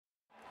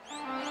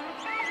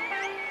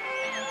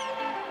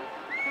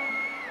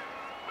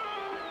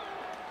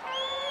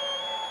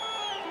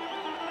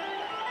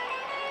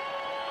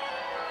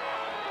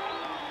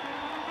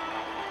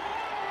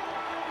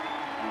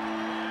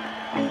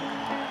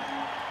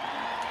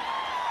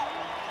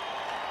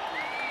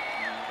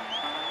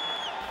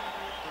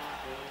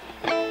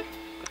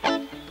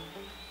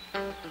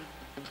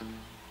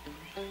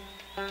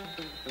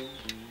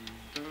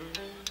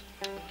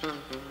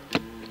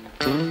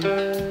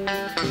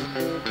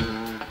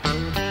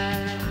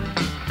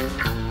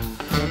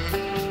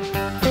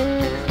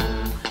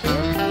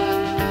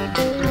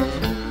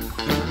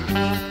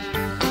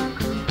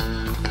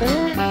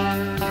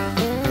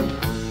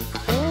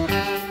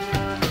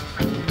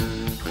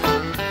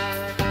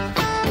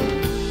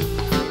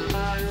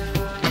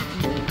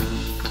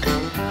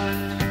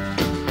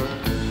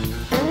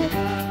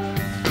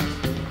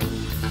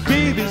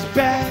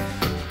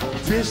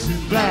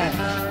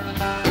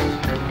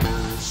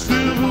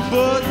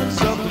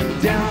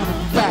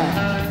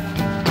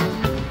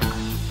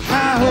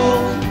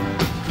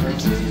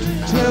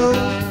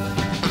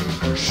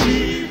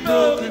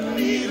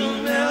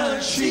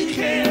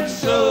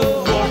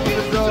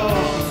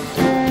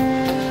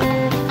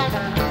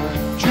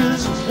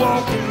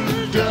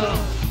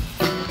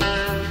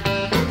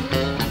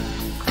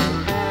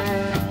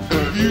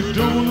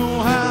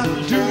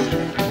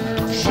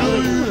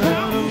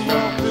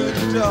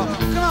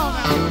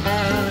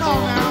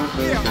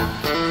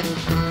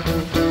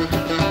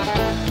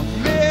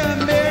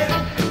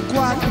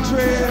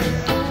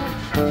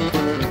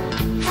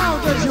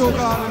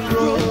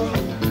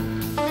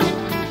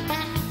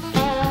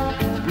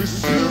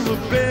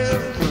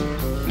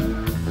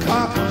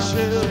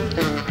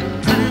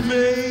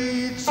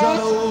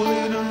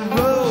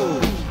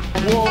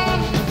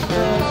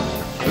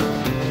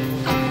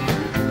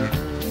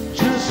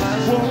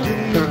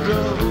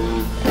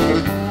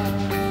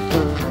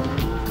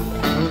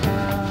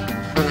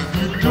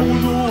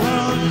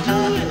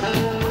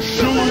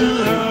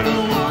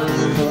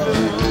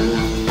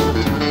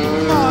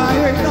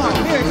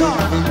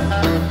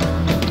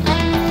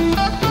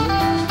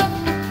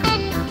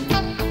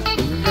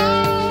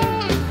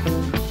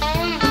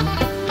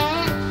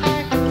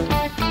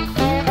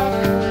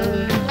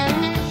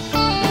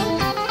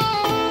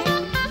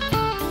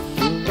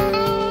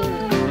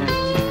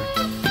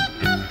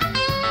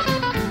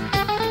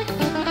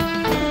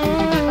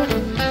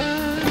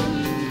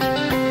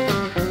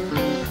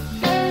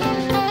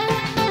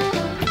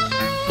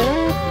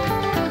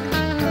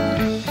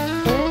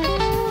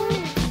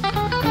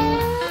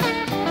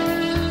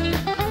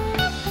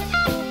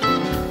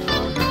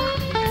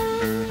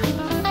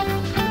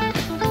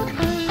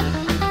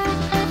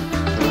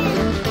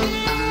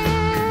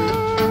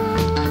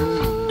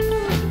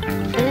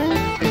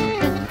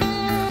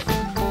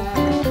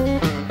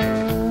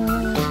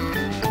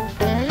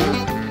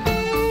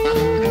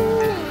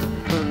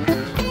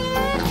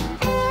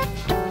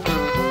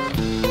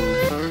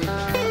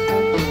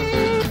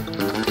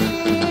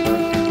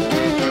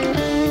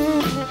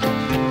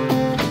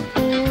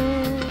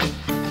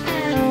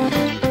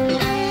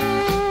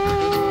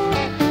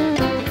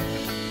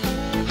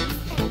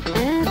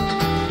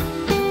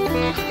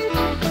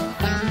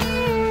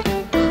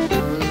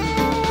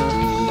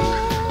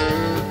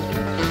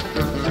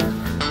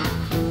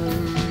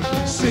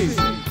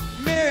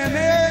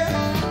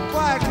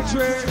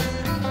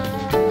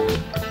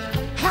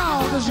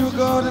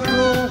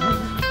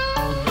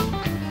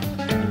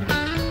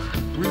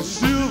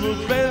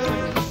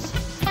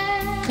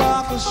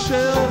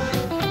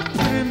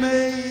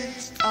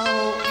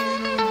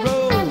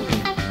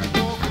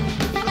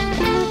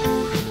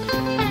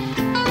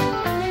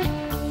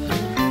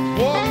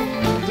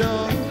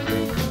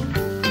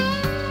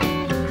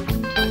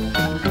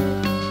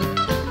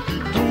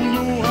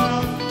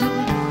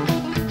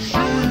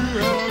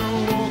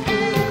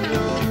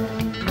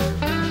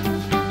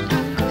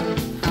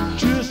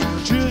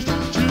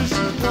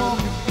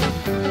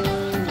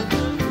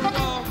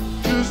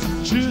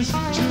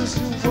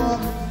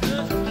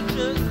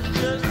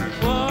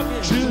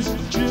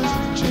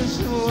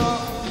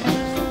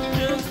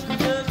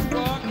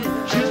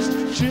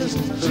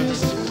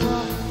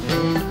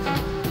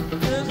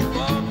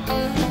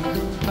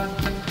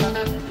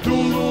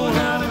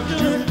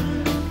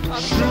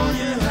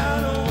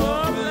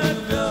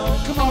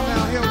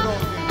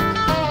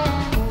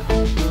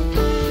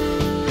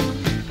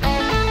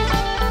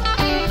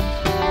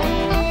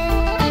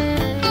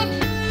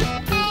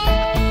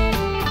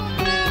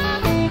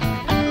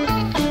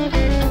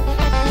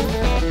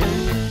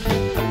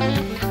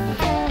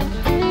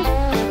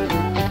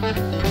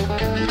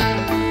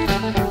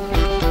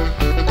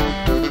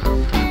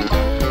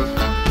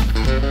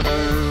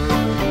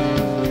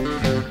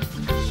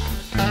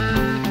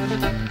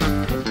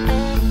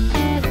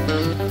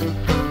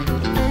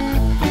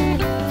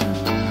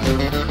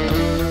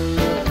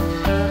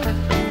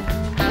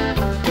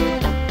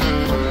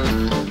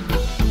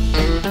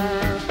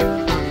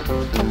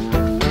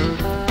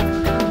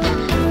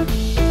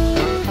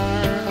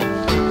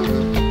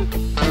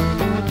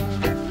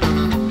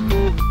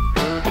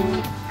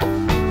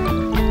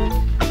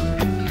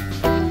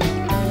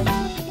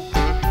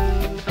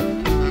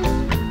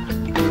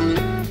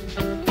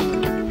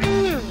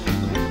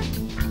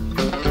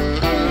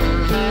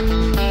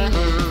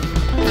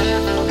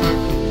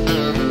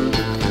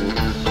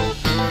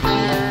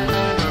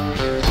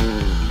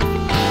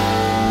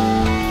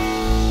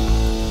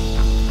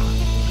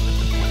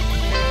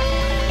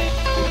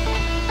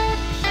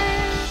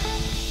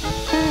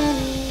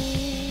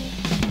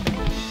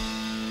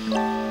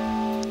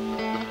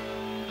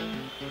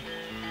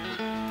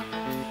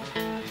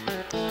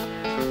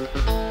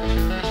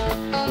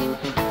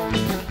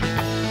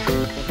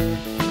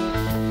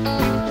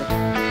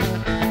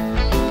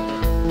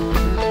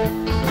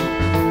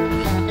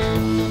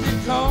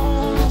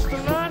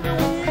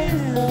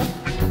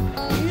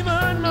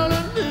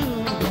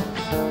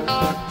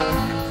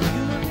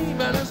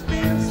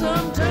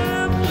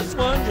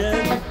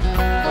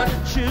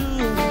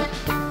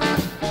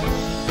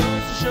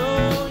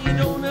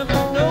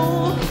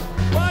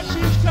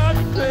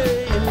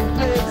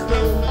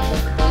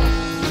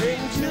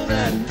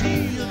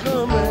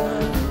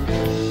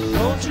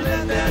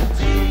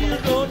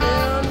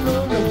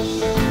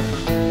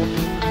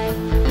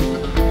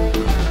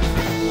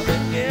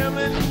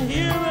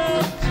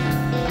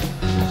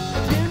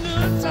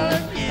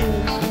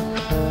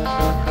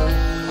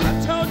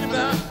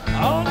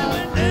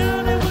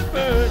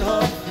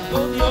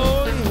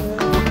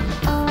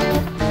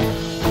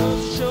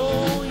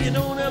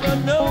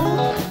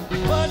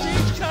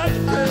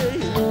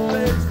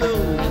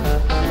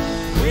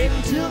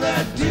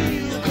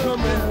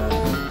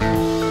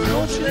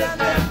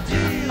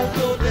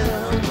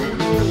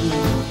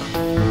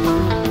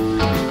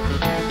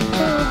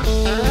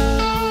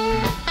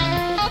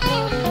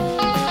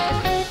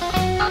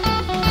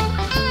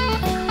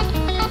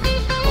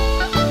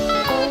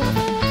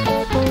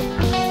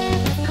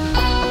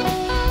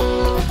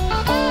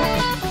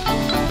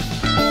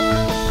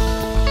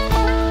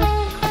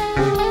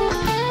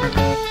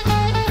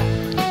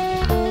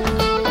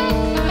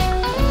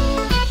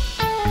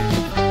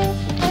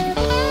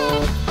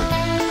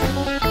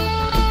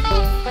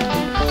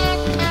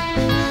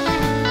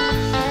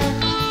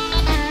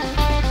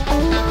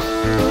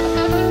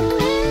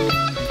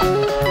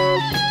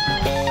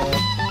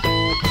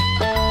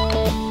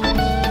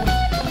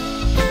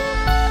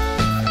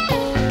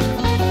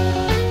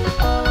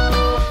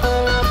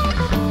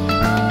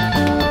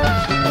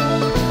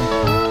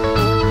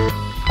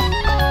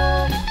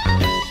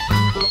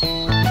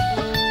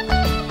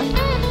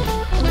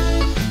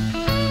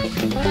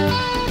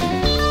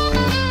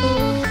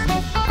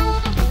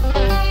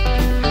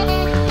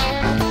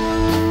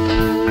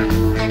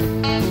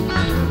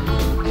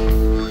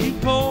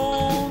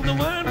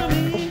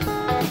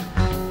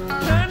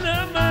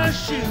my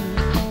shoes.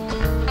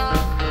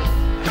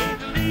 Hate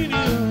to leave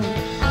you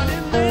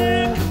in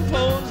there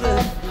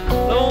composing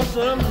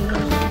lonesome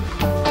blues.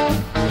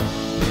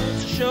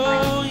 It's a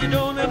show you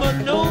don't ever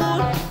know.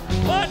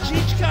 Watch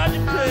each card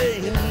you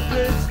play and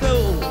play it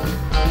slow.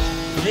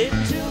 Wait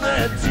until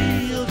that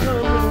deal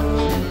comes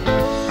around.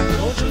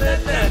 Don't you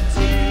let that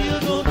deal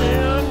go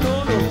down,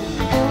 no, no.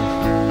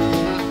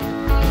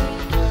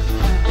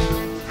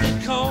 It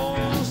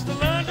costs a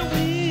lot to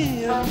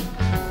win,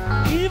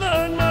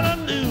 even when I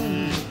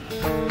lose.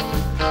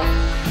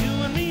 You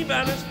and me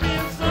about to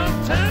spend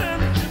some time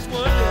just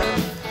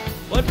wondering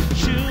what to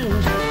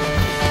choose.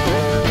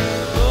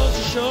 Goes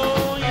to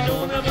show you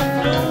don't ever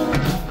know.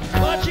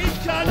 Watch each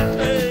card you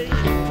play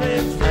and play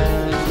it slow.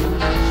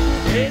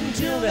 Wait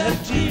until that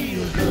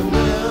deal comes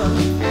around.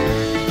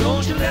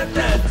 Don't you let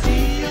that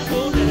deal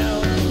go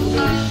down.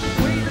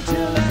 Wait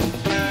until that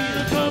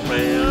deal comes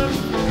around.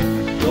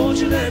 Don't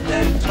you let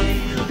that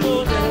deal go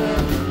down.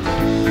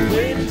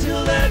 Wait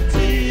until that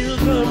deal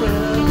comes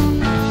around.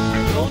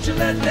 Don't you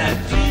let that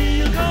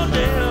deal go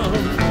down.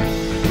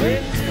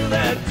 Wait until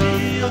that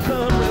deal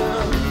comes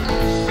around.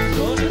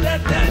 Don't you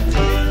let that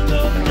deal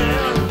go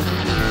down.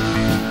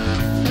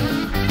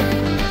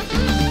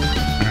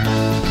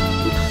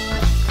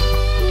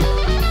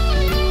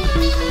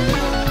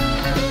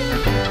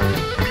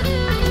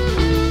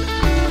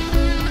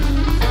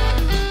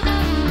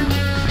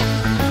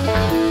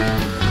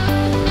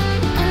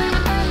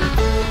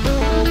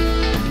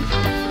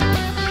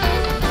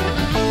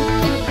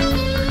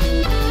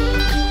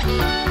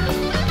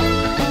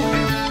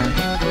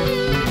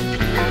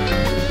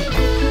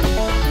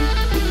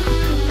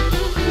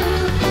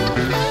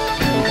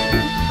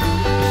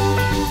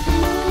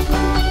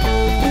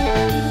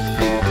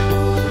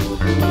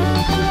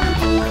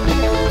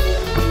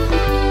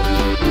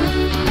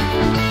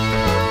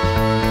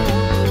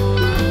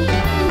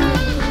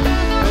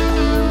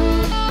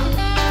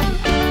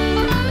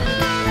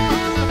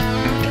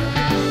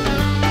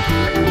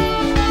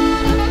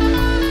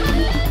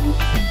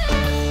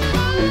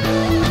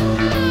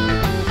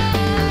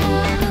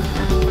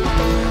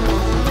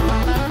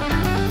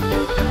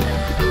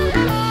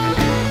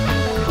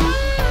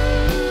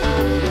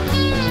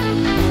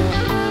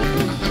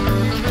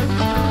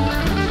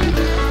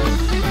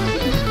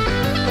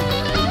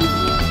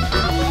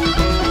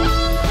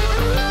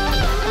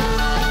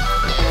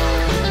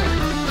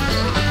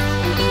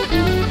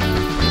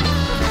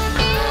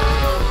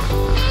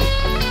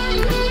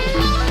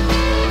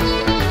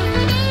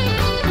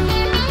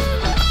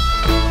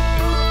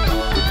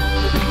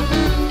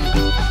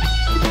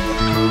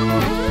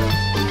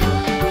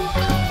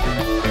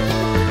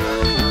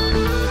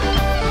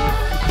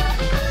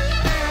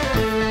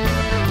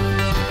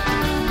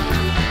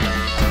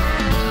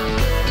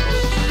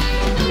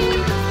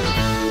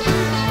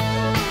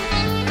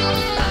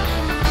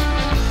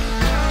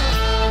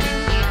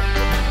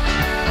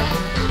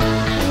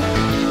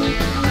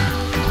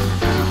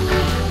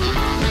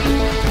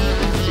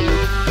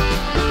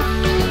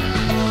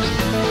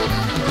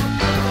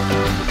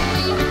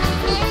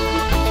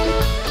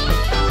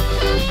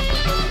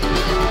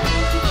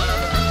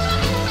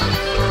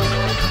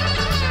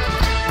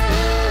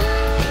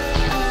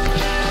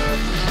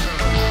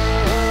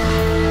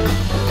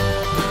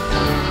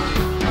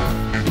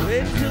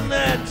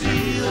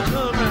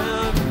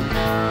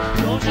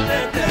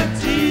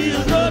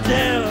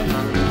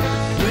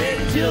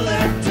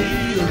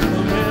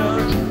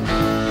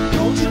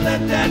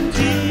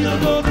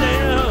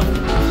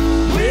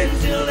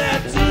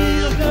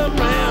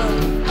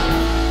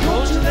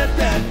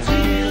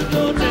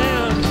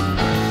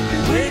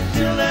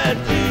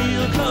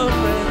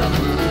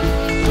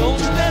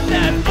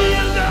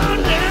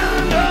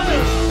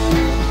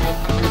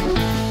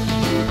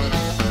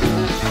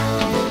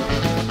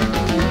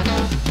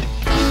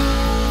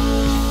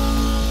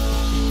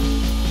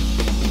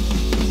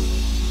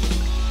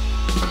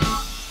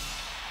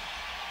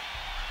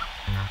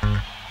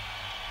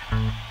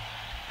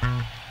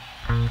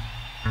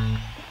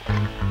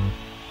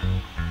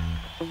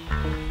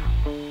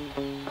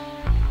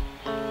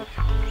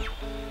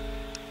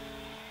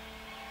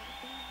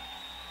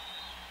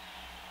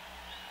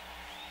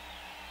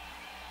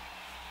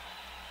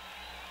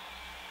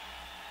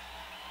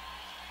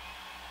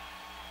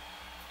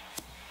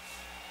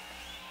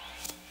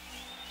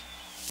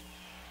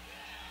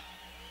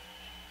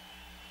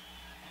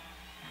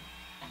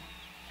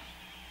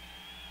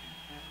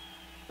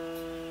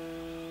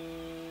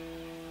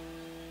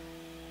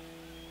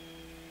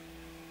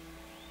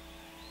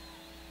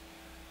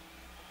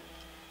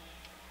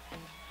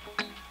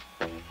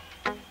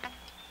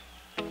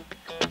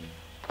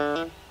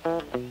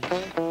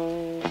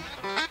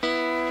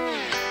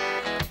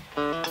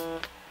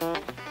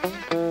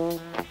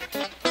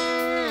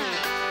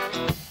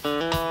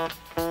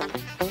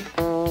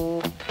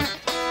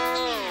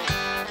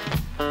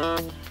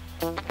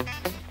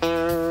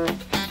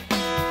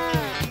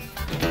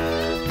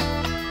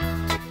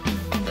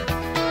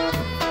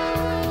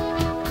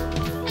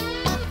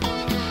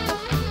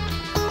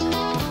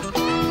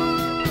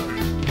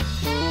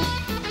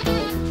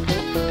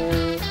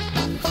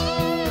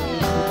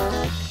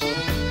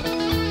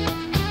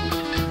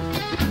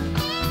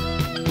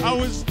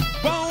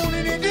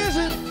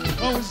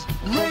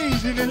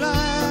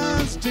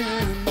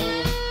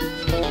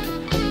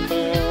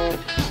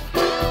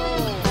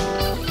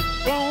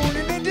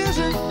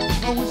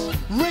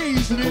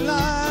 city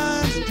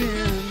lights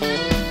dim.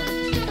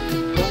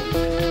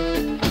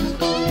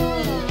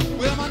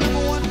 Well, my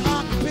number one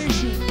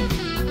occupation,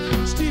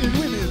 stealing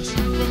women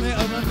from their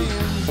other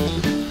men.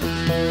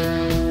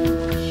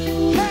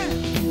 Hey,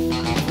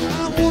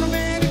 I'm one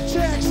man in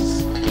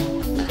Texas,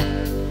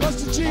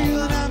 busted jail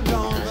and I'm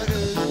gone for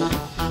good.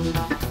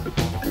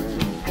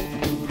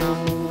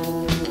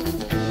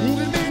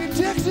 Wounded man in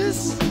Texas,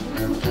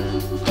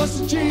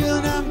 busted jail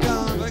and I'm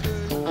gone for good.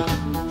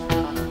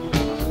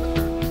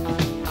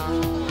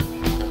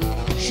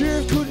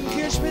 Sheriff couldn't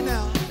catch me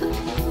now,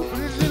 but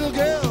this little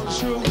girl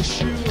sure was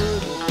she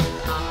would.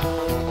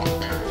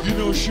 You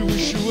know she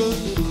was she would.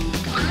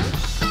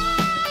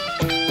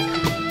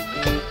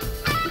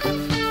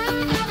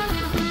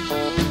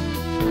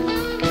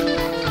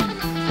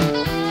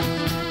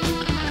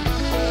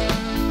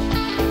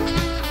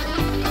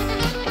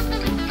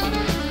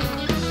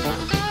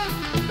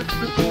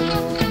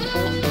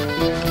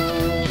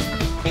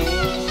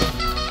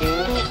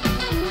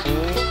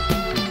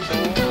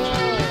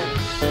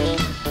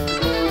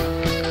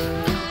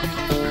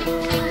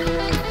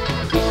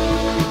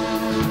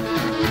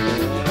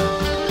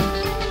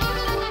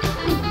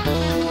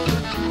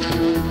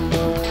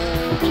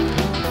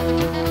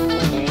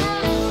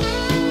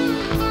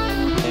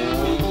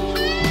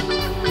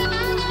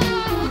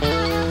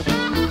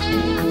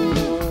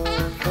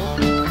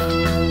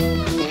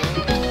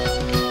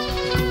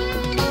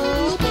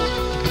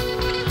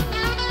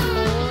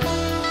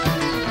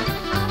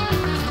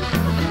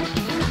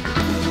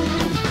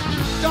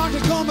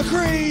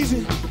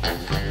 Crazy.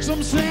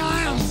 Some say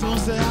I am, some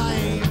say I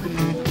ain't.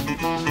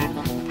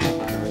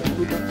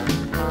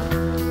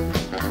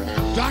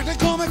 Doctor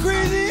call me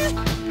crazy.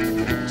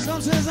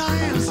 Some says I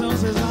am, some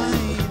says I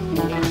ain't.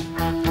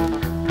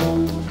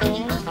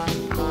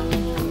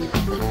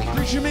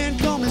 Preacher man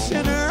call me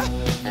sinner,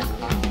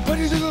 but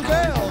his little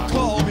girl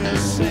call me a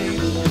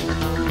saint.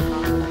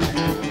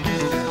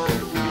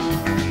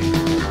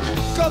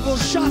 Couple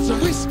shots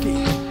of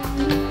whiskey,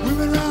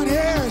 women around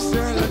here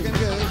start looking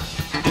good.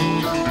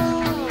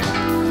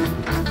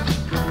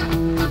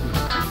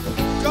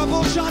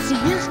 Couple shots of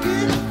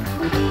whiskey,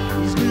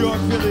 these New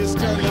York Phillies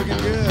start looking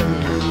good.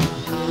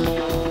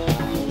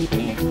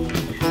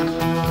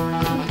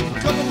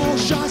 Couple more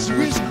shots of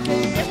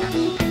whiskey,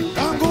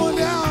 I'm going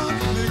down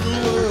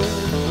Inglewood.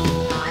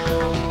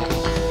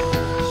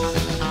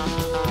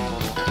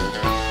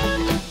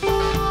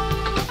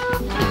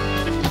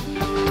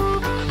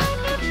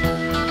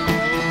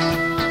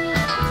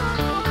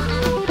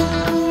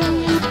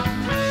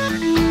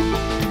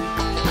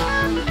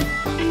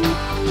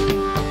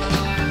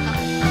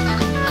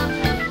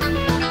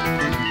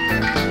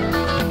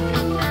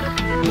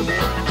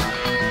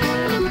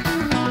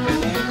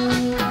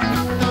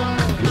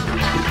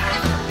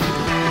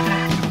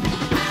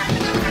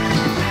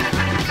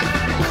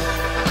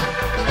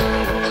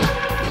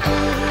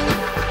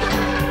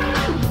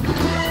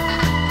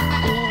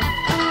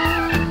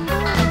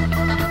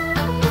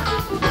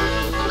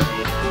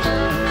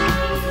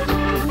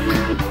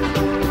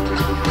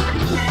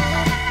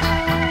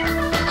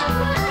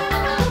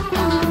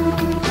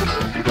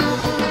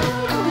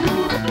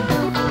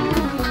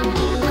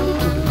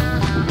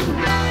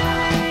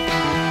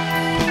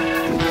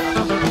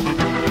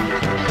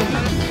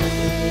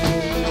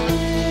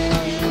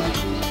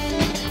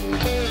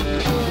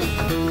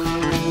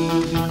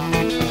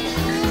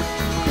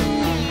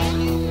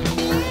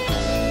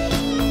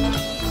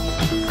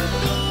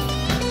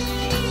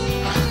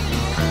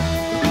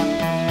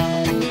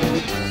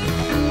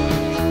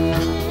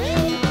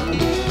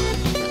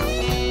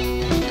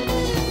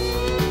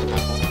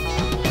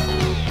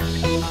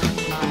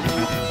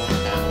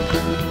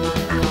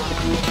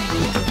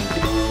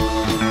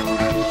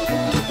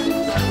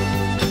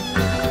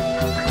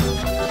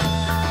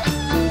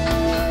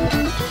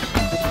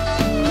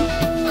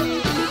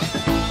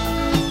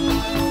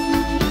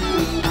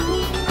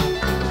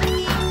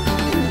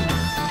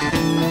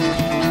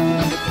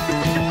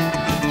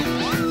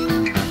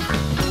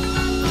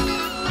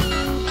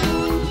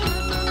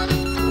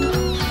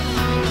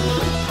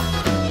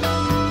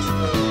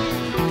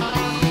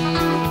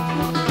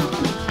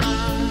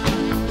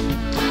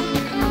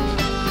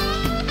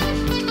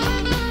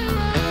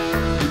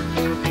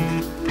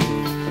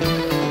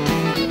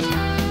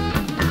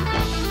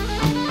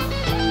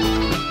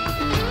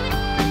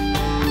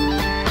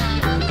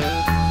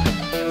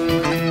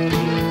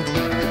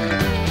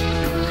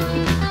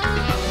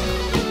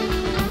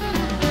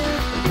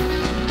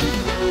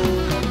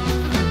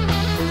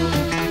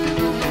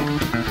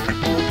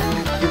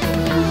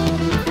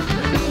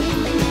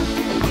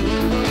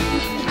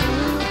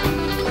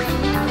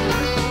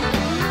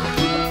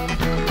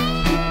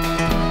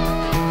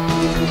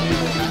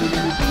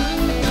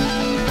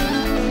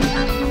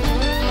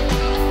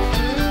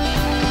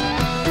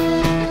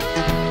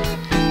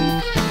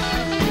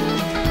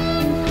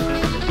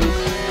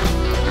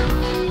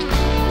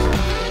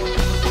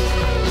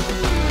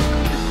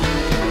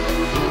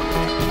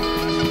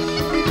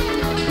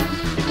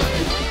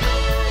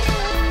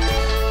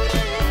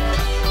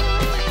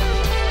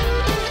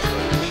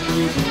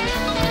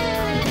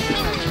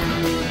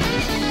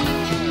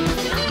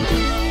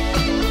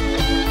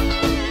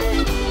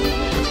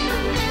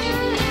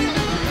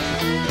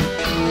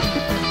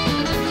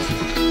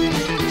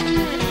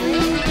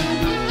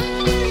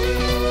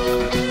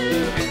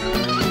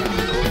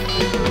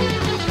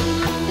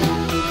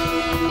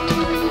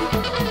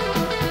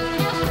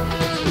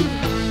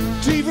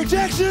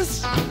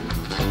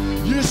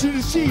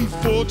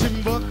 C4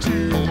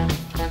 Timbuktu.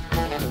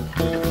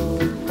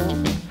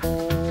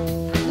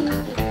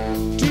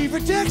 T for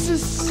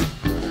Texas,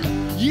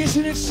 yes,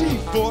 and it's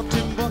C4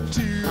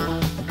 Timbuktu.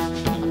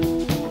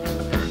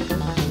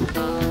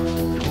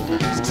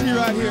 It's T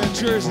right here in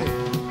Jersey,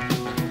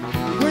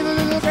 where the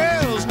little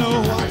girls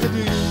know what to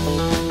do.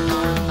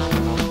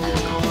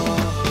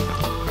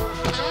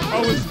 I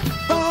was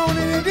born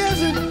in the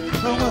desert,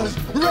 I was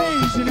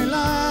raised in a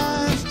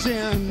lion's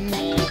den.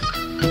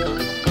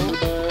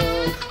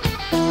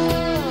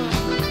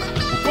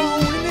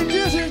 Born in the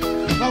desert,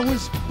 I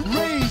was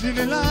raised in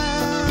a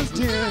lion's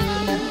den.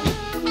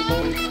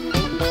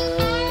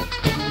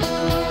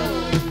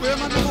 Well,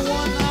 my number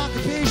one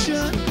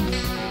occupation,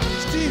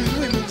 stealing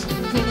women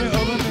from the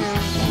other men.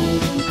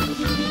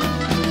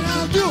 And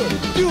I'll do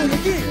it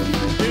again.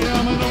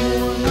 Yeah, my number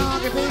one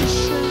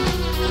occupation,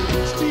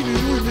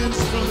 stealing women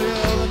from the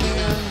other men.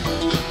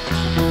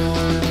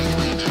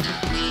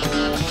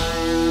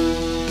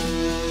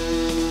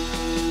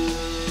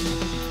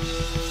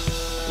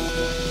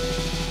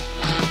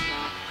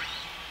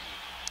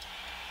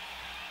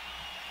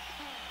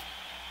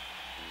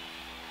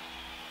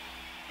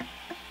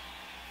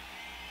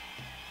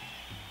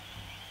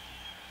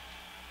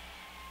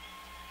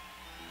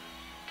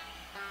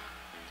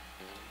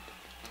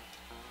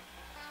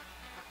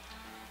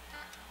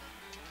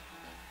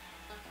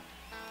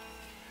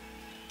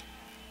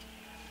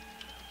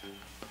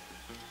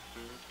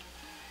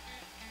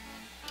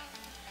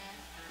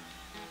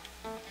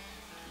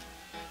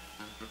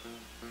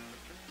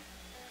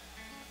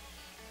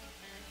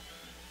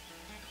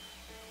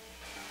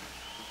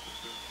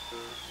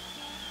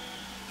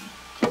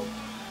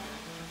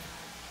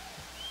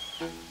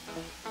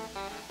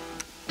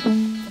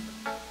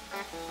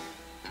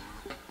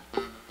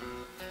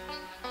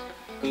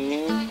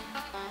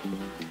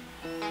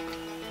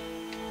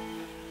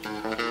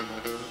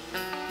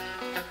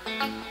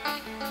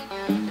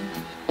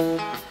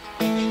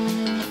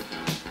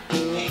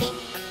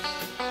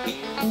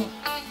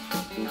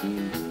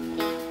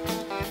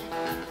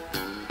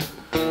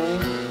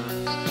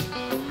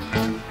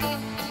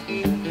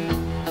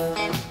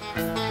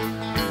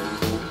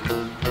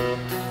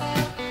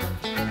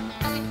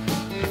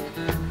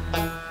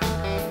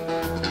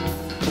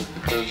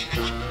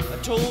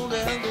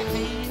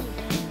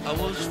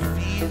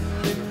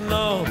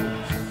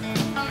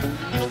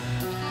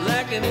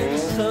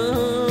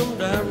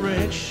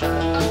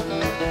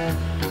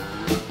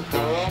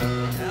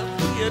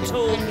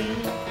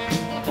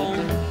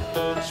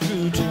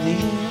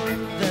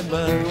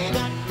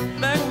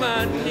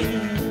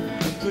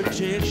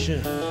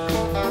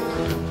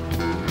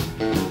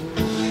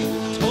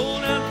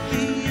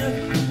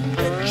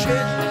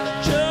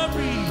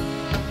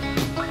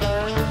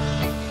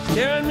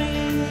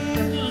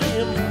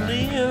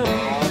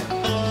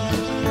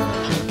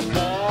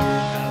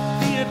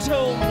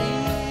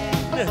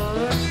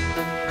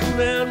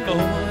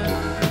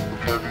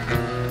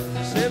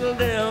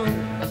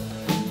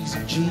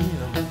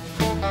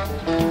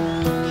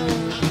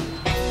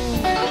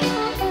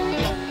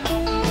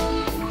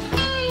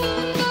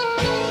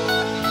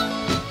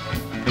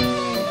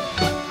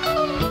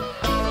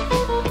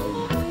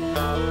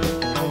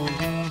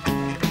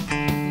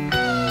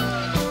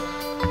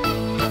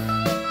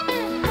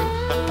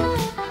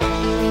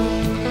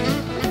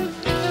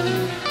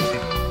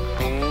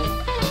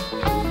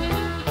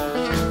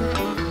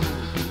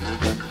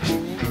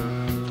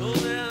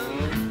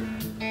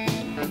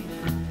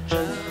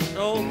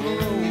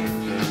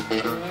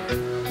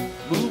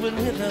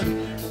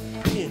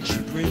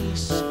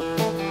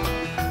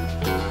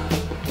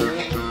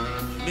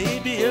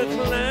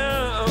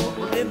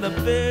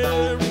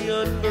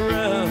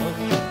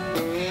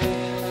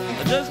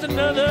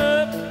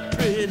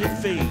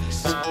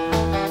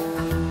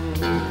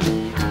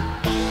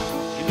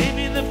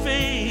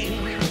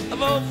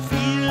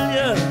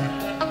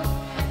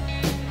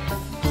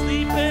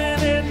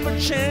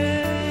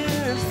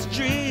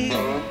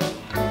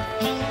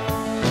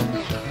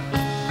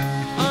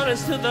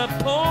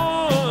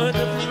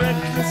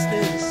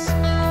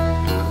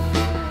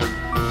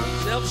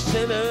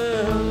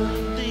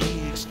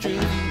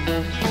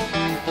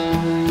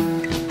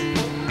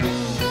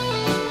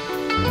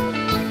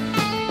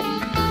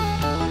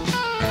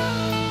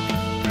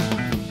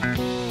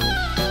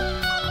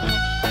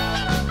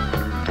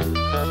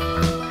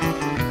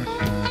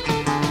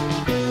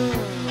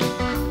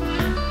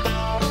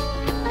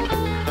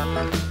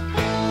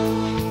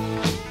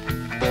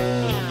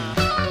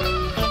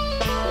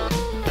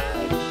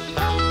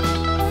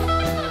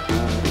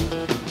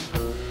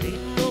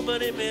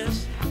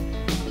 Mess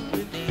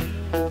with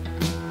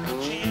you.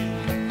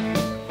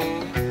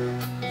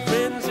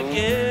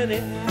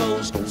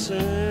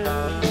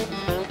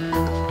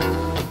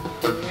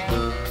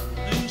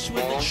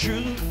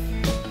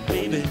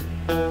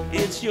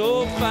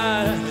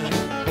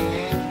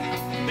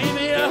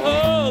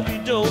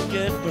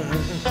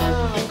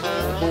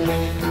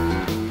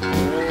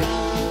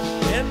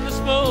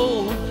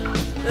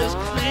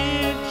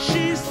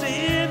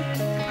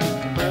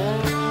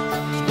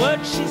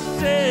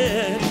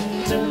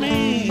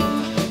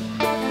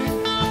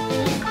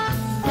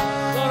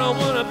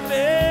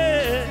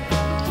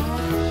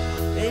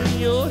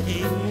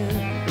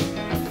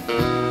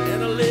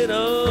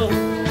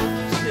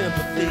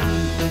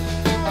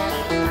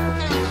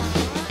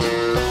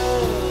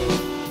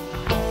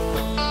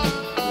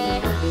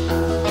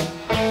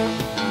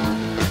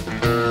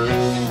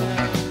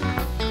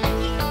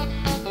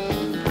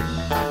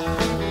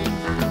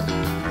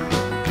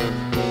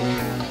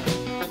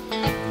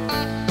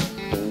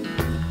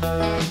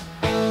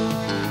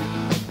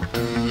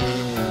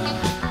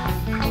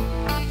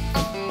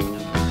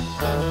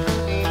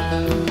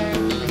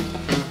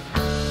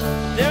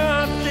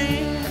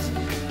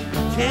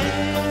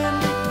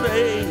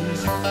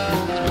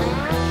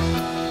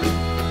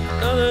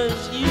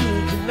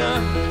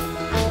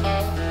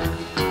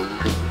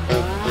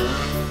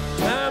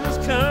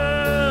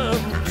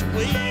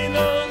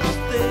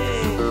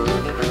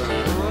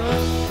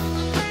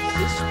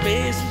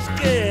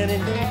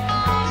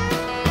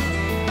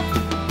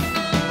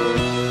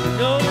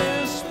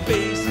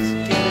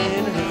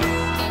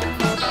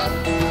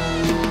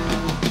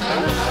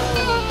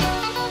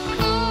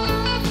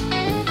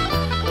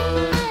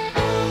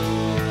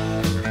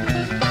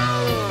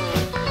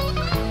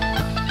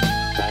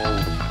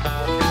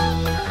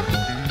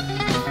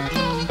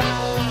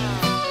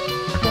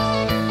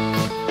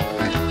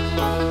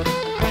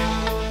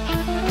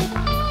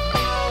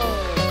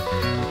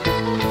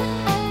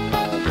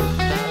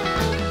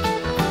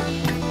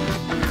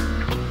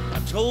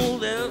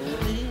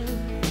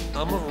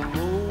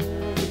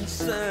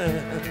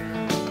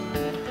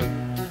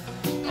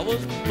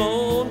 was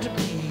born to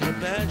be a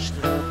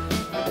bachelor.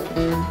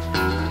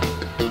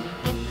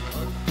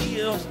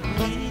 Adios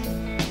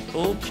me,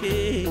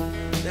 okay,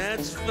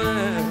 that's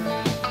fine.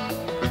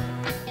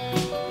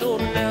 Oh,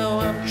 now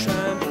I'm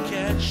trying to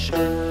catch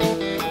you.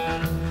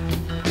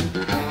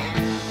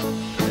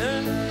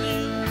 And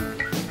you,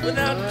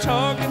 without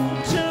talking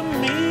to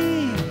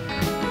me,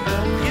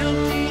 I'm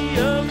guilty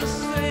of the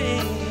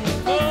same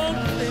old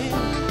thing.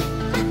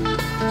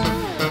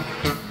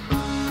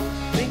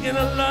 Thinking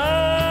a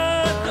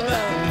lot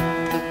about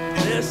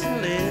less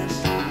and less,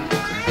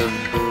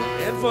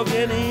 and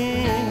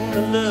forgetting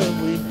the love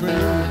we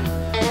bring.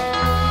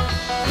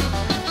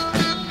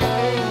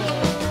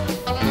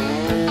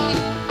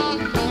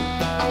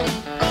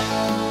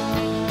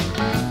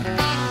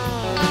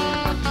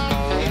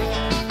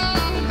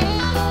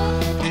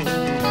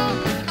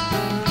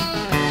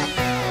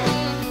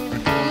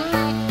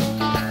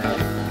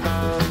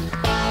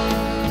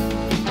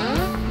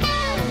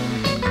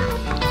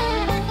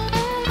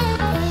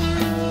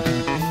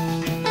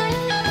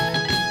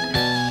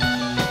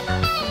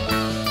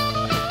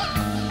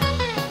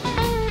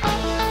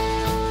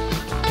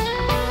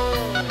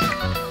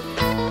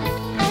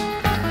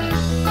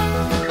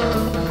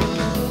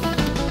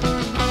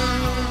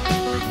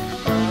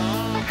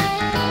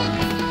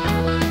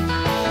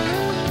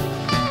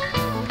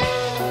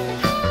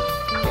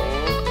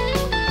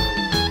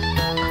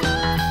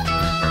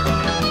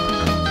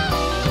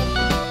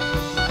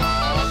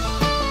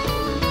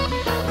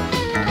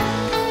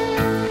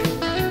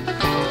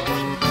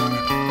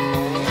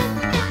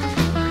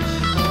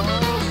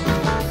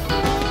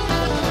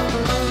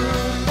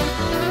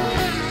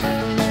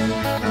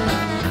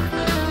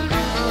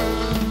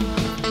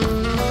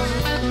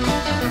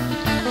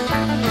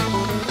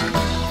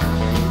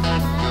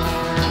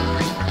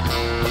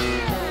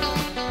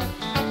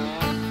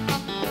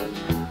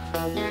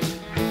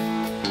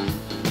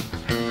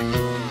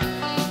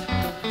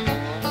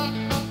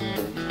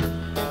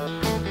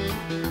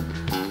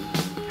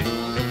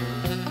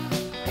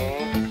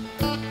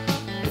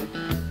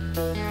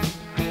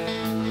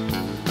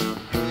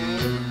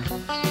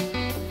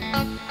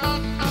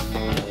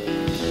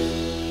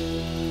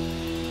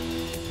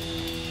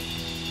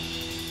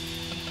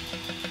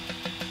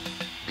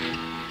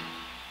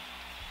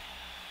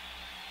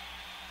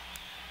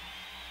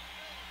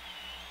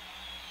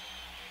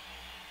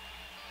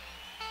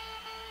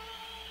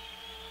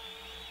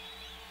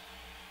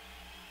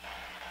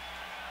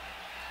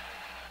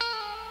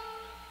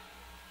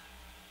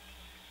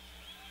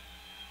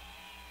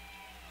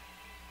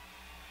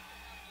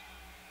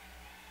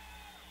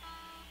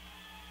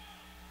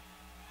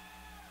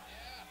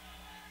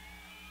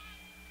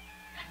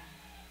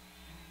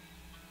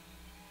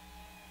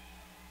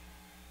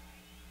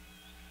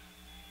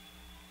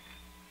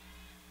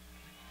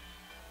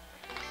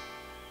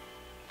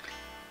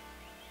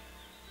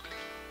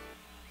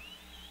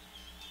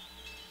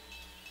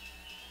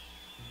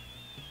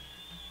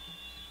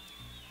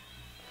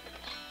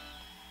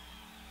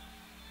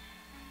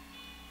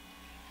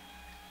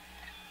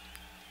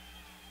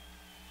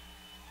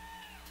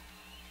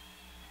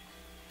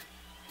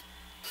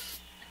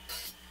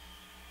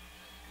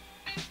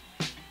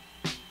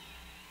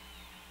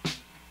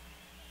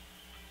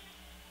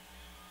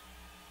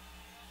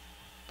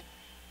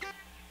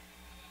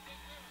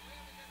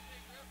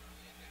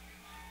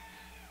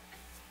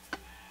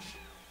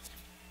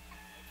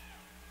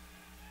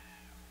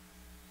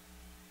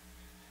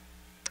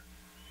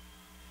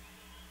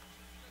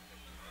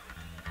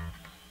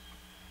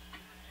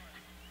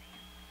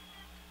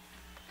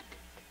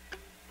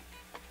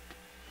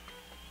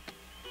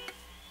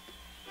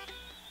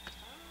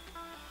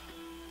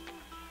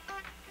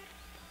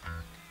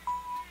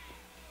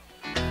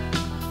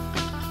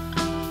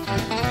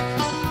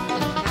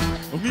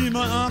 Me and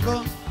my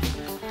uncle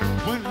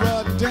went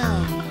riding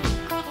down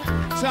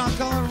South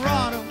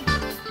Colorado,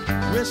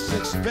 West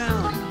 6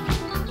 bound.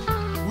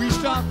 We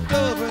stopped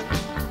over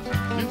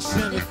in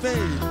Santa Fe.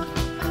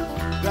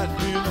 That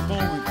being the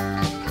moment,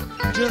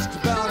 just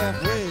about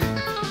halfway.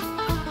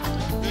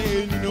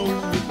 And you know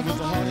it was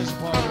the hottest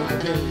part of the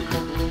day.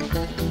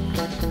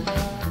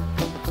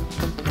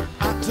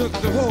 I took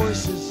the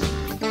horses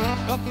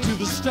up to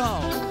the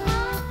stall,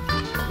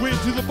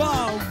 went to the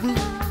bar room,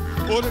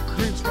 ordered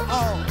drinks for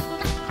all.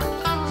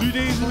 3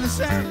 days in the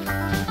sack,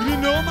 you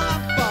know my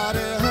body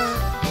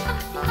hurt.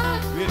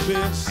 It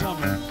been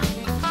summer,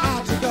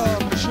 I took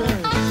off my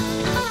shirt,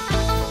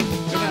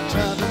 and I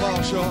tried to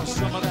wash off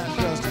some of that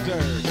dusty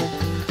dirt.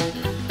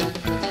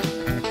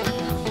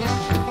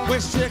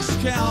 West 6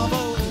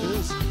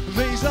 cowboys,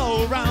 they's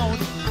all around,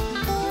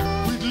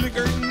 with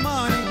liquor and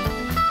money,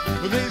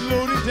 they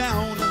loaded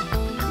down.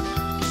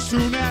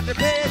 Soon after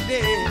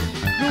payday,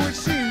 no it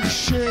seemed to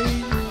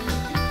shade.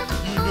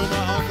 You know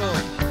my uncle,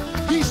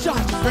 he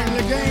starts a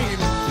friendly game.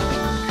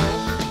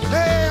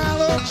 Hey, I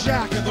love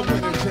Jack and the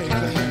winner take the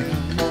hand.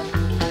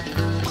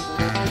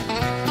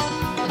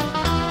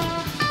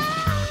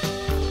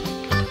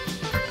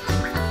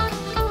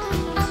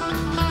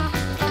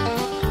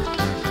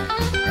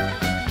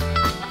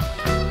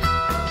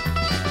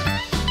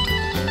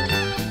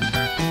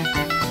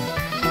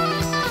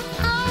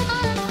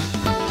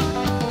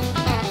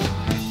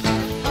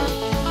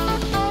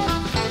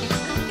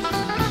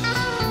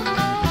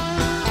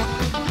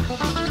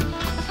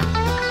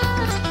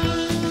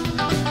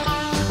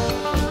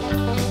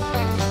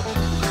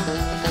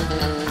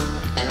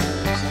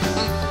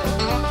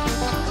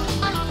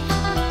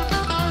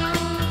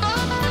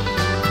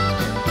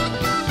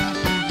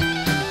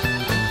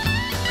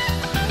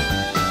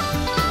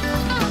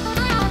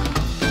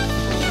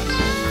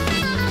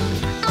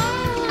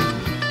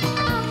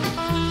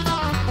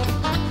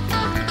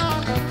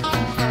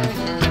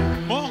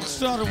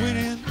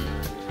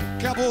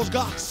 elbows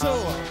got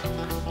sore.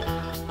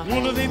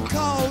 One of them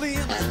called in,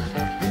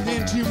 and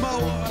then two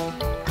more.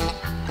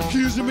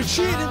 Accused him of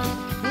cheating,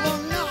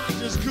 well, no, I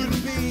just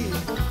couldn't be.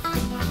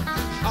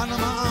 I know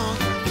my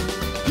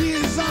uncle, he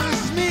is as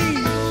honest as me.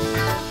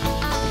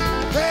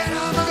 And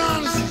I'm as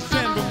honest as a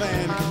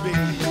gentleman can be.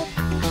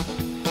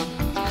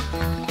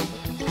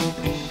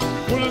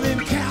 One of them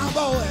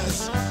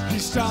cowboys, he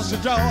starts the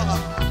door.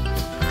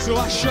 So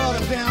I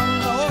shut him down,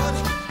 Lord,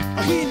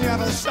 he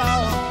never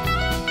saw.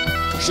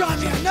 Shot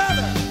me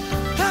another,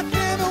 I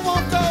never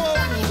want those.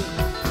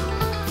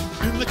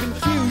 In the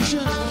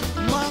confusion,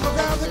 Mama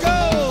grabbed the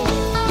gold.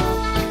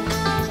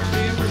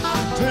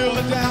 Till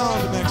it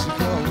down to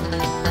Mexico.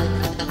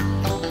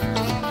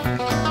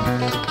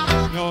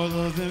 North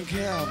of them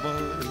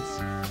cowboys,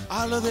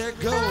 I love their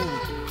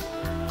gold.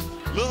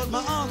 Love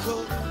my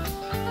uncle,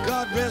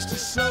 God rest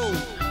his soul.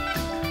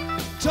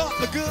 Taught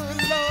the good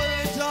Lord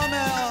and taught me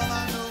all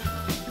I know.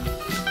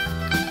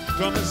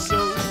 Taught me so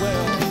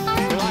well,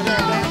 well I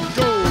let that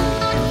go.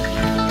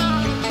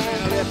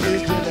 And that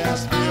place did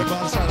ask me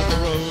about the side of the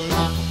road.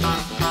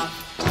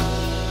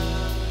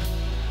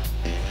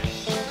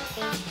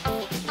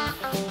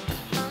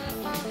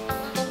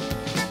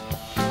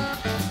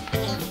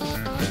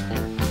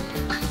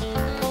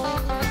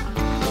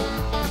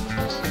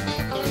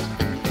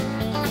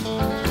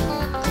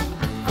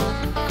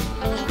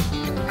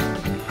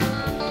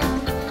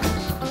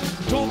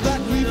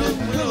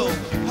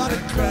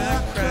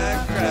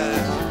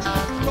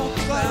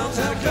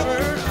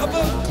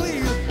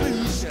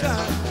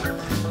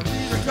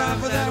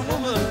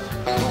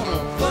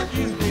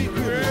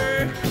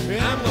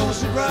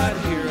 Right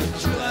here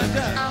until I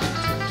die.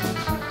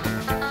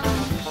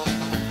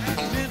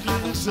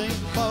 In St.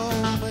 Paul,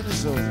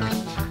 Minnesota,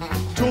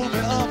 tore me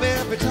up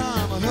every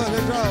time I heard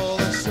it drawl,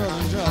 that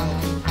southern drawl.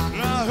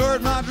 And I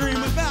heard my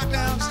dream was back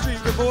down the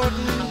street, the boarding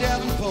in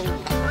Davenport,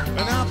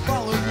 and I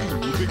followed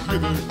you, big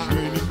river,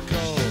 when it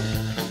called.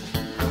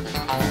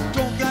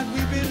 Don't that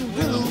weeping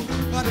willow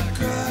had to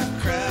cry,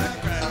 cry,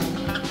 cry.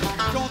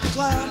 Don't the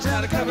clouds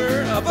had to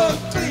cover up a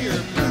clear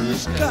blue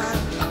sky.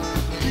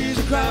 She's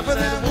a cry for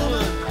that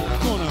woman.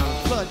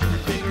 Flood the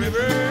big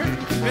river,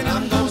 and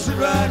I'm gonna sit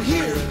right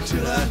here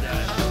till I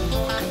die.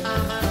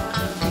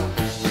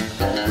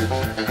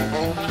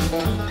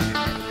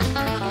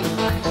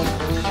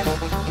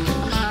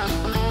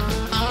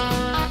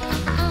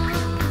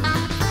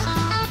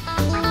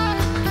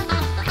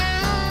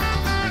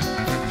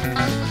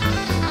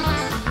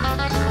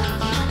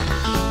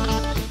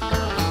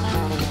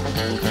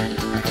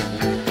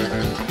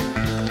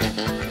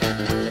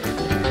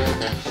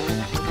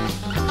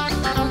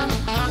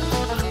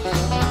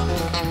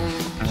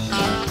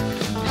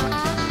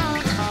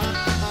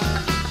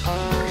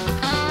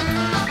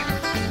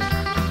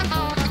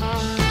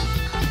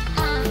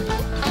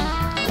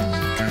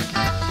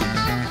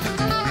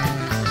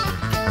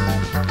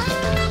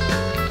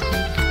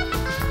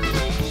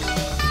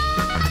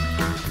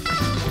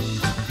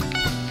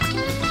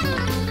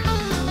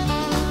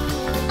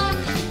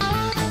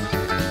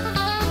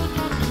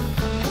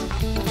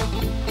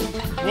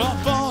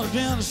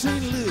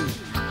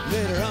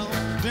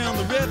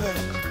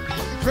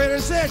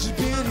 Said she'd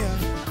been here,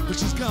 but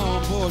she's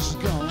gone, boy, she's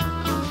gone.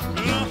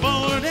 And I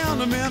followed her down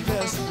to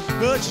Memphis,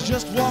 but she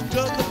just walked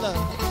up the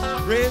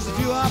block, raised a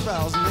few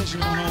eyebrows, and then she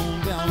went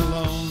home down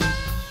alone.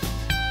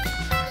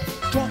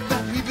 Don't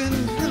that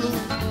weeping willow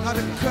how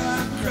to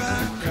cry,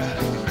 cry,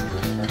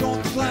 cry.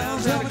 Don't the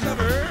clouds have a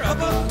cover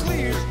of a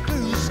clear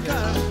blue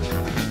sky.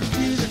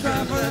 She's a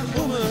cry for that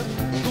woman,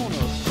 I'm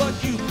gonna flood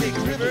you, big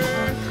river,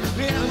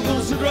 and I'm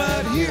gonna sit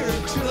right here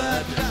till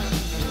I die.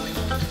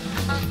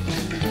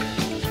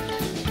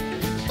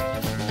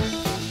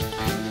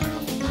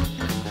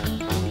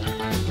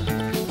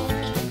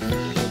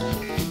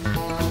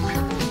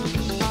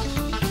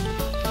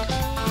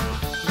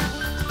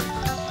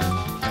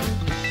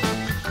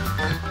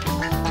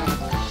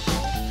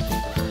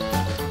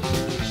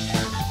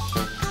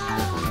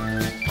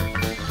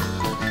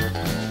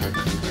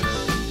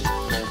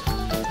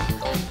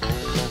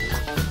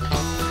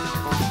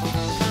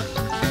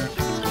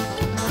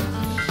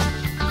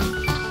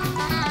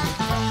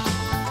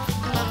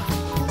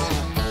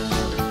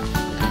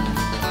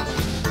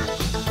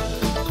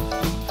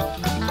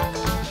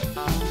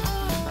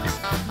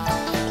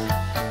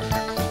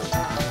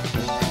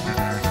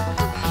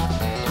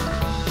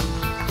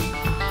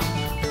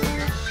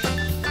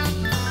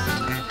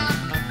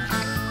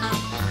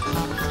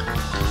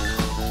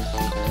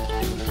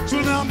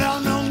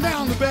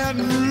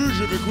 Baton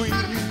Rouge, every queen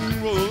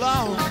roll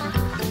along.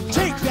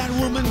 Take that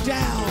woman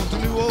down to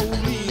New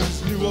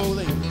Orleans, New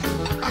Orleans.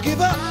 I give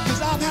up,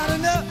 cause I've had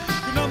enough.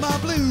 You know my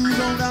blues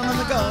on down on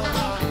the Gulf.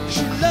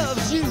 She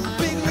loves you,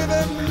 big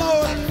river,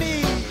 more than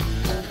me.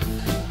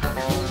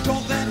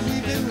 Don't that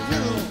weeping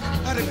willow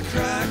had to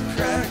cry,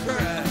 cry,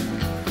 cry.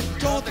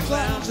 Don't the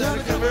clouds have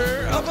to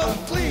cover up a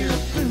clear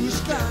blue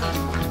sky.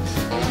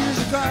 Here's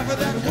a cry for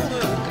that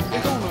woman.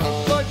 They're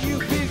gonna flood you,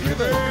 big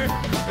river,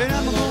 and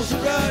I'm gonna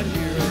sit right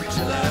here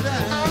till I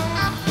die.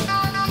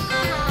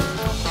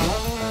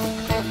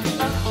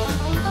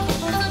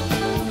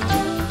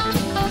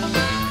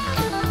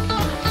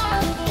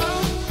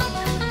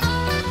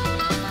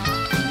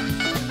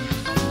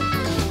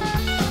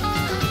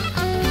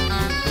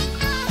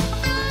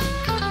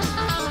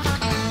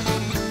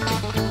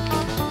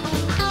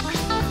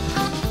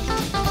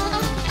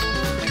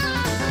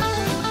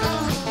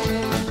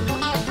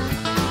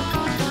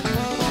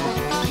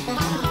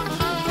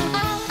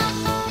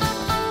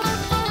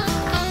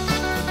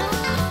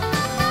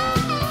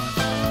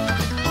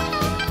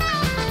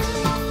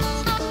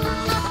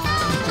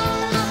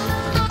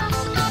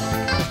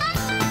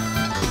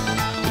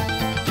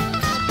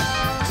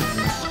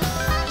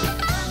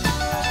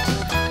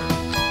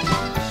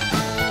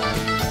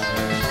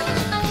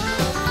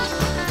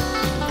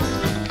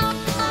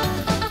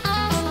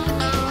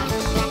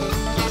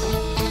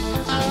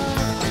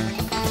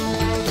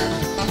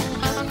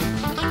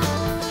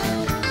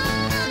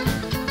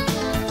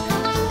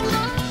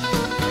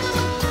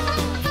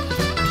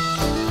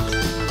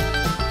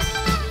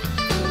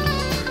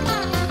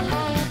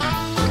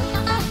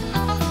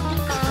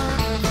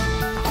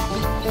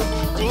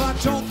 I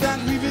taught that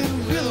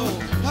weaving willow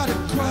how to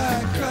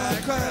cry, cry,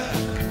 cry.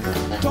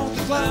 Taught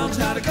the clouds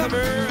how to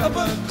cover up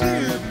a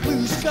clear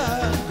blue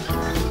sky.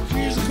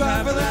 Here's a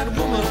cry for that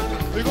woman.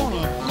 We're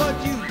gonna flood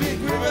you, big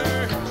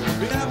river.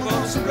 And I'm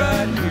gonna sit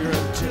right here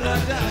until I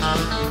die.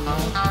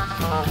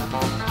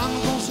 I'm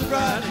gonna sit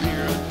right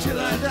here until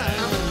I die.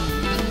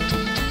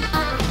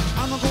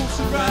 I'm gonna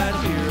sit right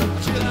here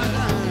until I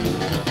die.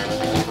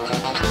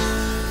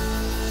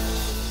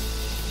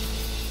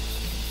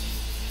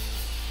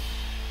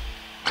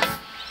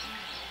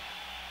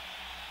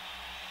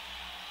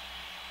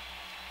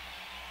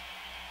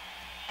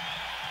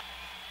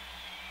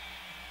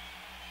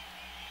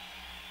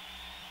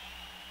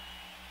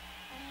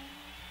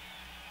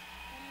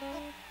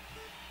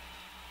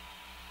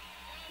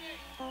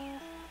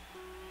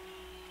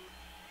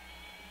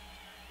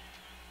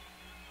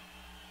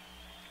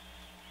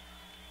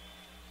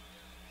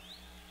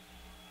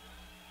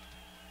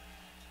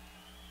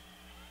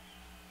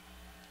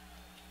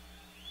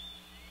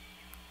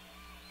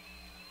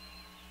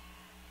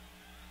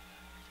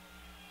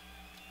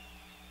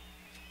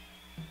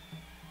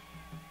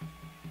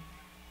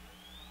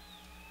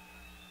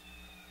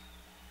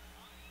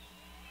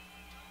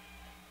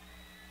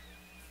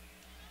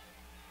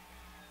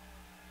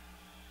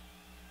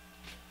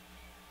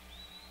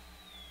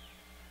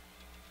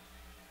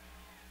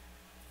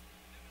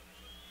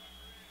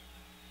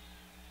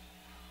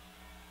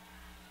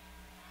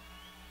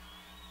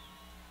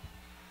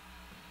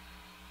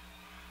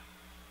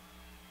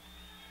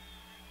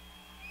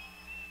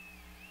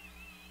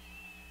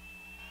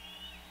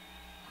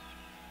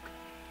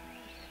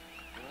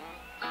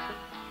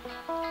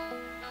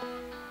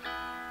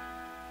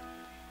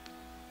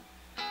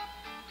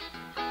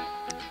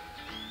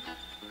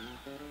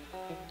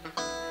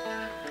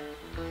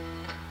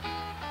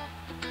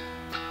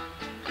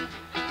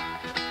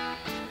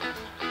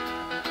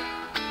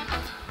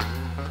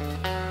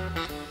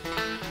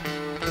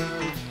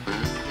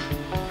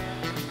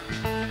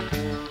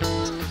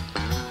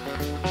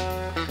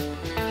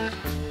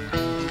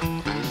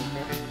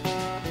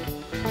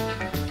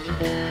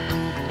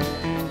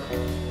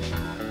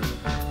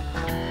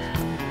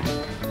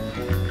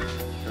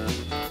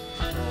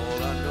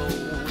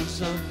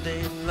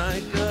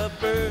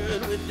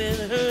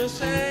 Within her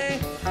say,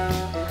 all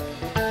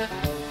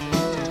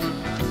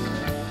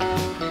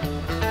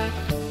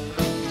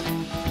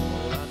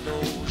I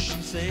know,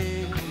 she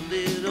sang a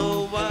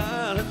little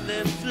while and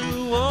then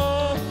flew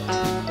on.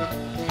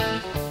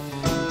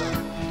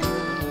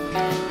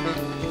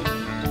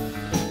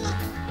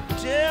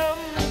 Tell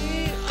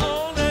me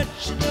all that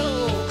you know,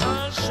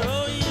 I'll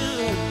show you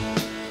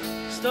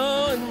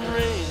snow and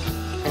rain.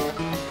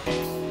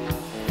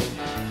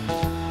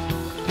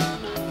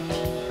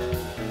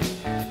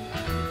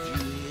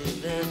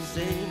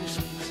 Same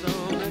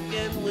song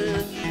again,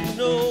 well, you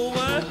know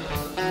what?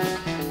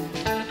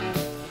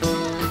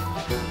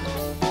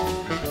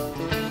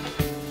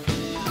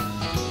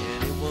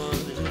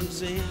 Anyone who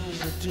sings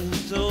a tune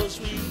so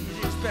sweet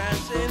is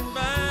passing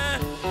by.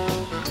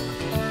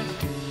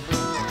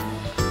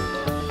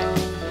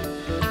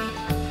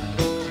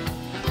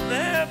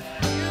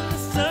 Left in the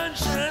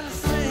sunshine,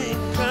 sing,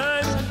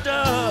 climb in the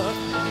dark,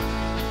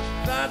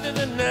 fight in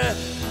the night.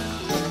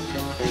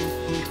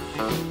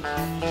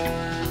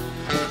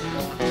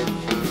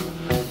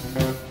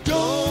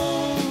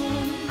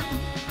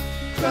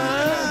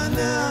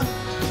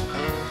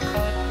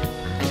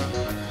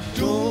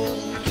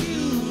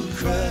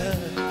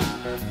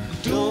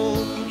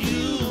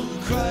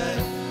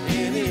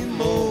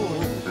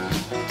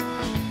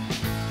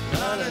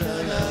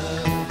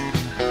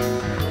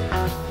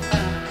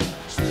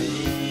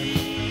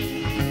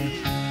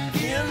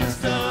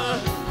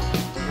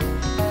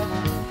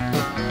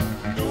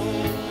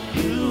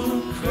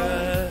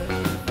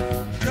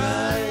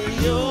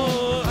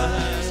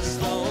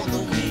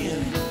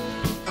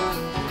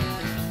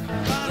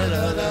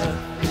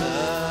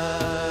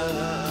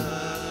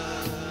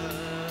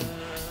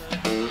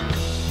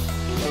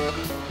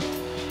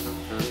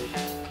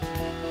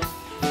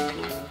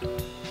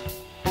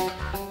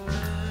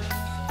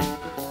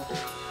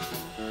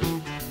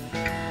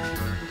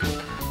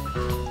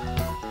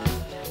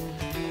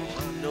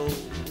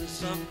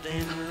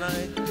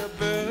 Like a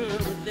bird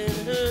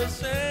within her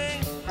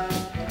sing.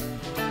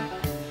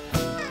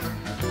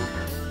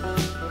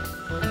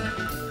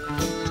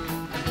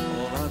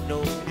 All I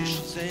know is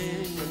she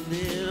sang a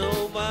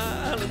little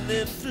while and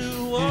then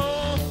flew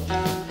on.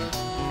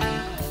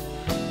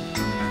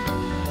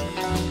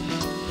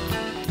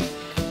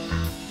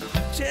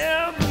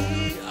 Tell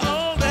me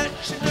all that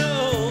you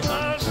know,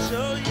 I'll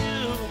show you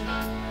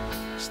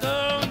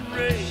snow and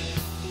rain.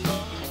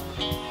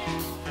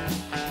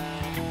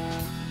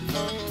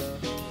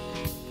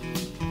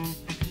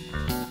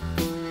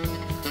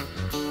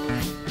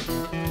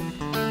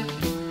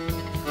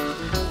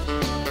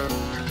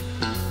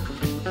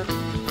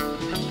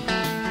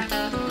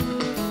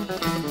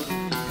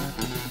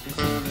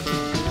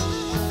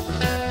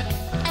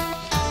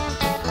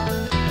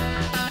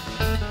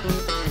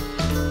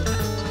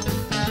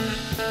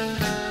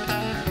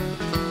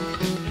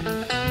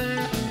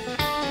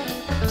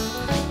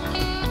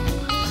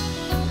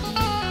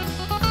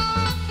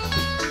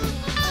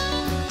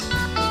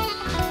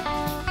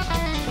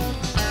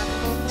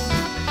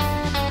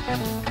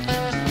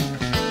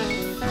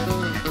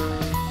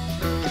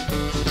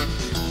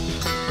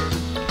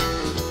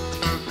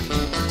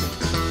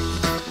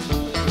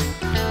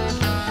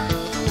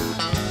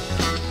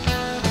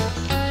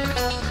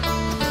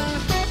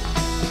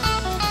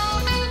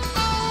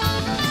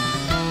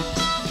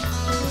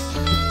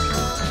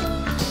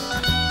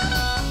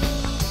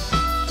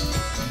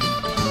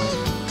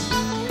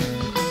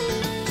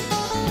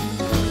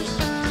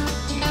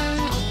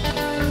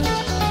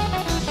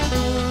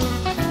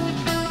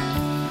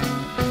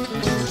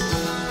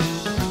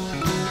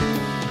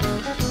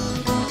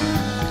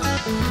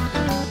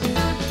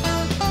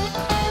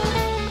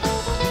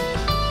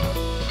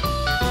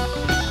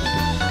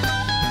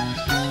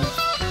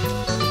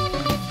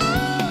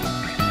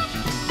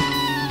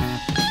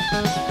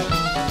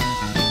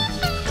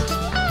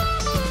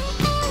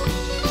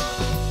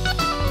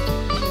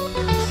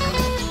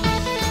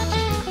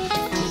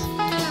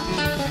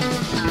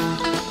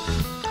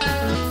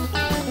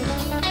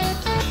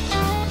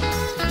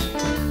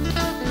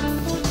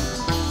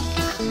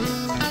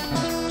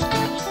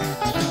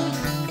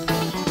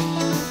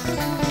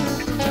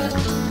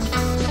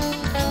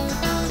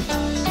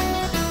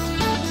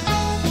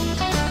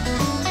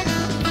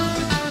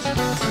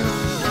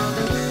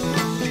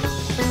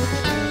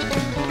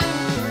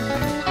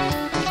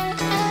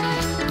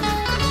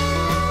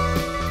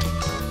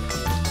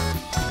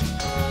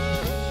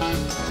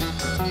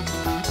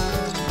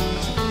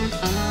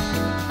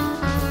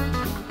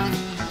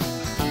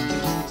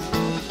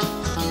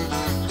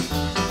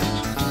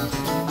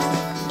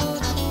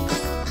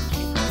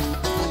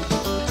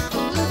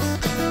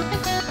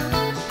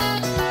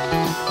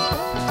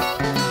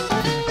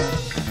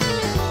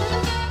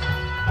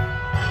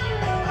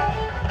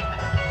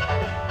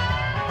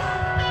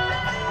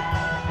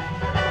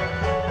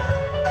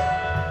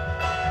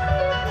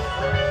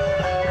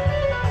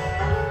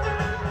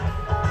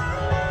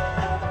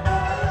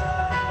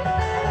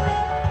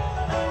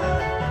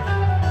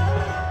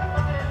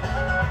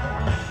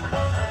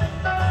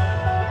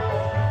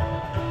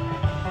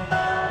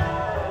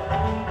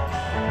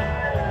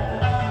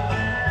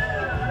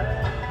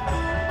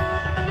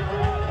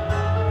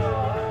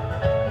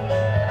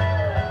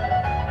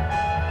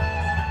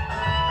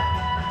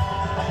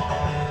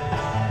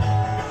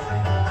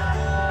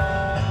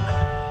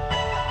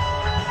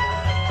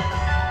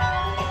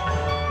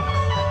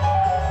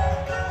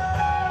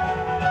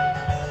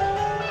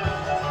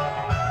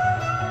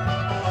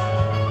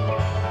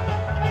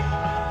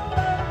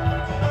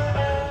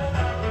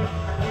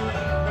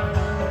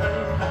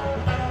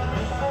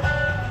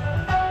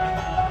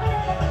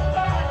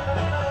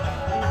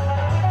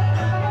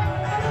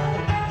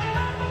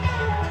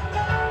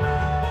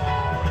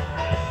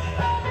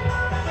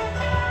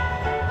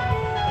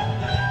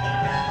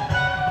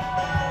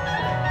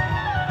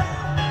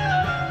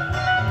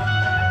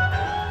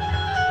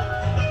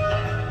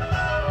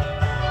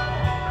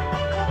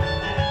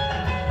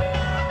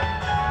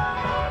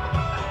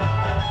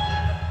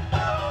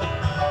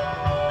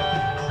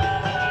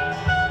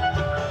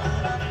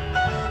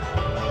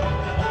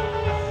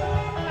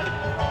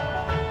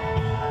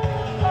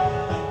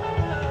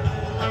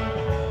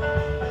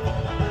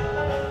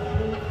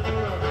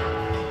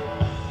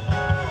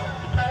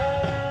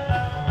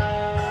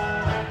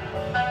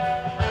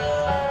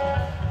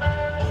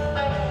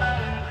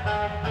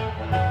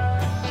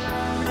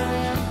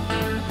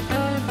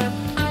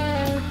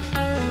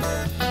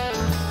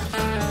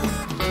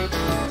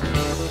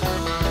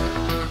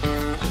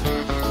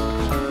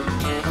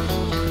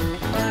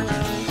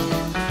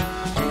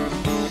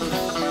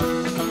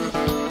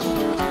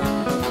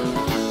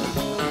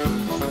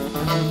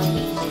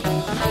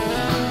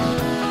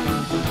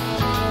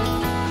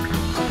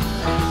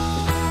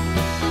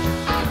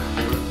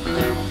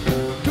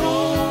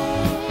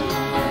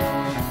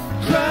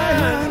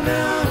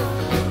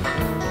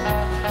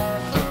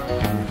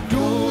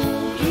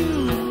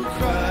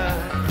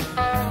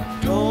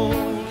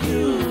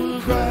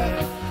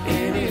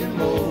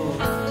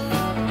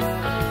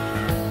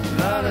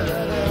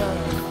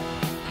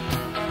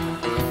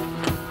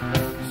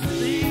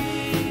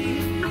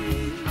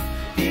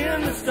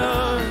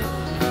 stars.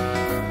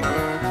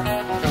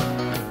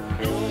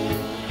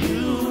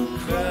 You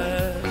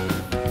cry,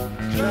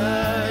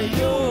 dry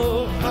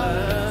your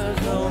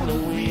eyes on the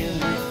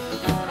wind.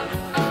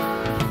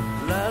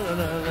 La la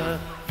la la.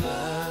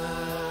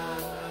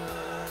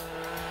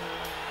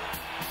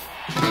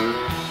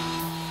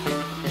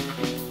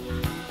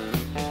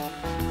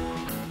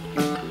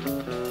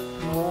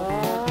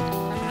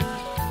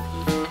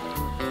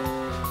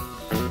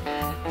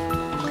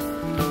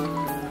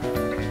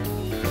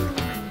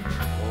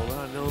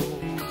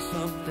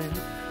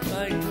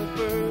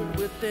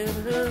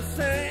 The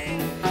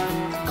same.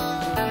 All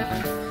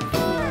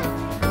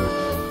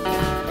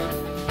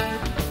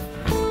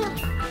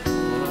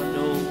I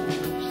know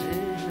is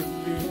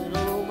the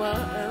little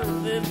miles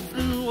that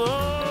flew on.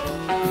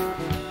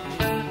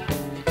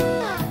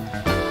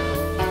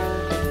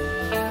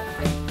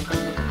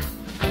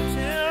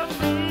 Tell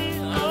me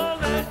all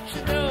that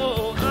you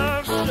know,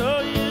 I'll show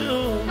you.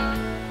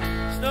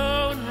 Snow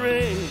and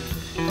rain,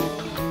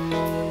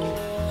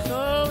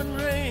 snow and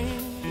rain.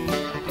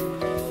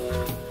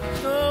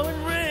 Snow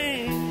and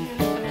rain,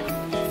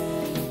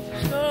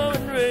 snow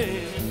and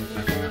rain.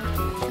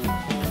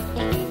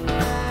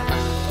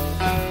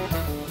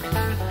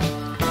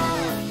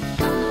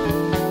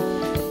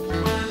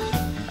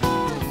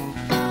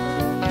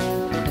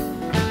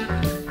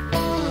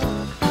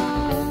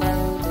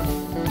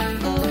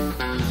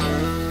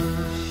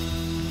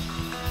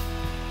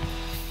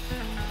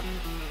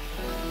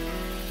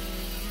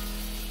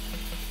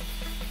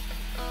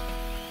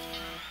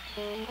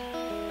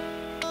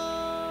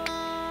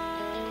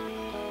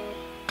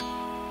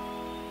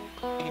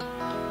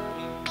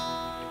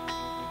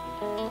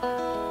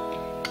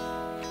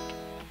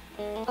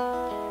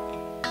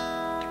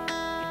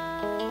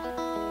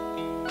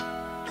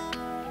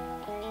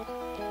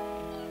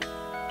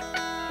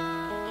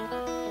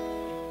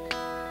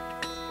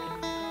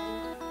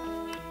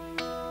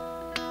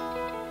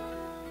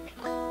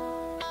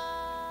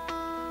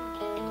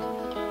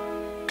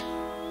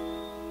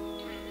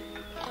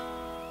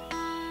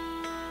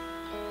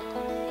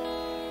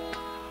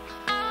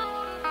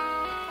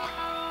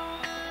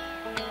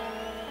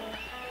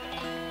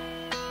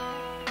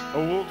 I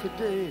woke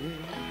today,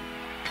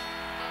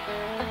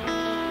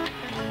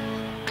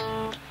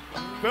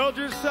 fell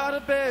just out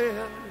of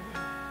bed.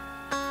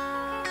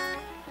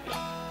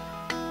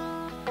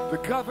 The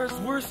covers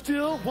were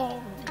still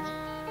warm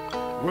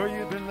where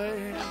you'd been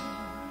laying.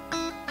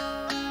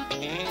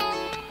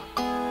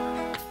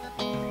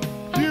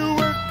 You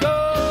were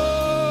gone.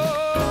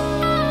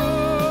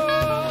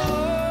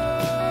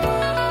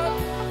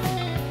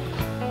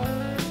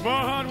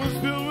 My heart was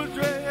filled with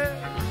dread.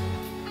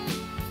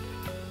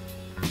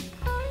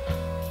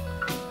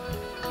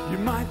 You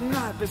might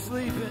not be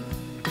sleeping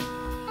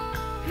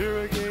here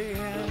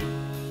again.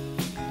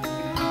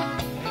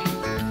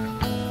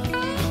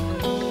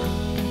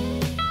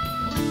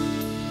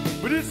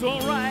 But it's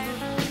alright,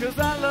 cause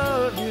I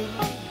love you.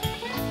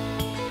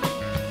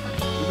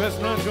 That's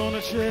not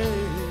gonna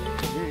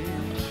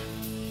change.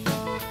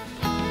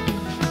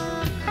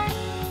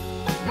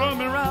 Run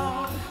me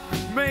around,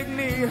 make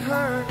me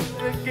hurt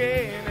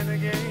again and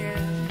again.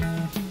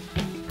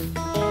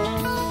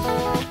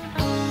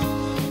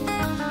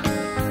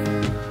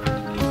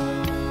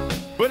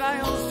 But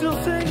I'll still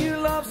sing you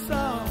love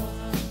songs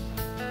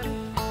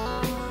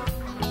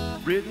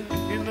written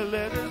in the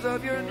letters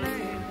of your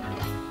name.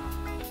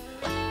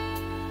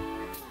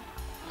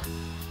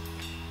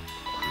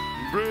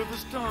 Brave the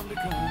storm to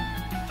come,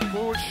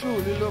 for it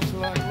surely looks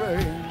like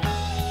rain.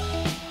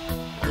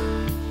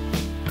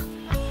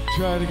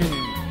 Try it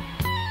again.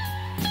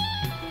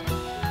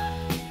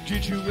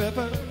 Did you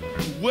ever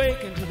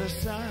waken to the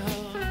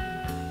sound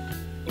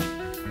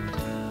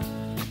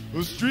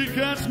of street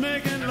cats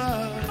making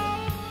love?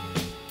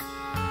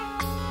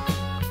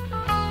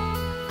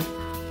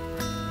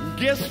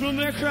 Guess from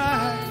their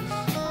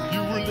cries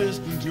you were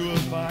listening to a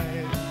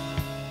fight.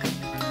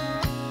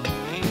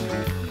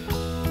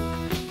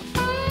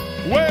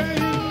 Where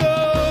you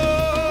know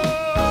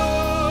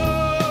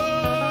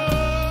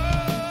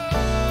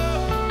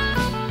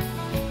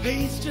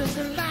it's just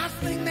the last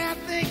thing they're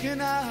thinking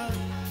of.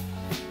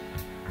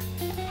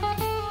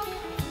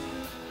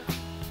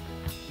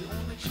 You're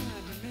only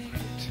trying to make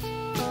it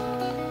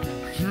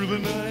through the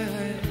night.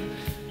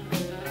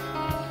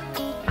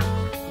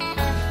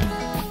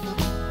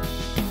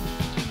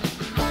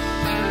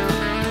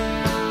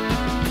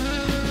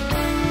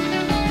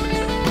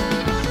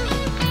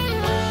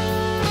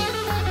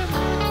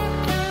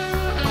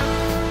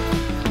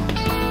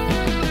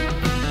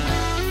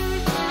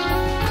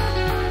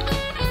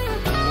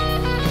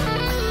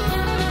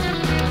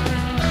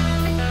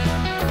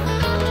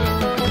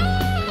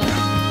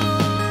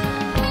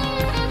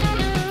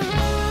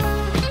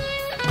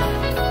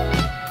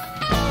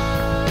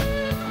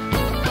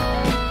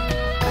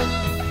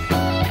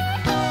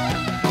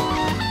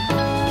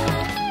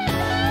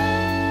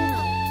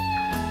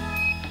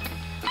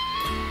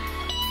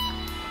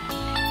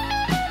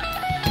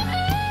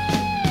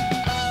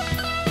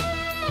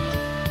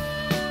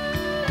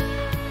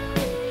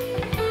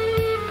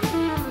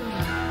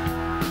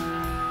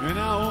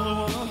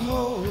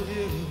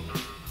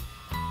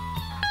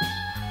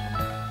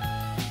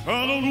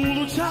 rule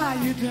will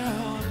tie you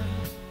down,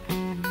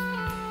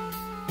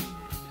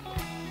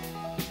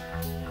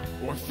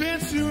 or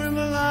fence you in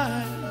the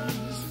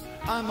lines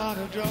I might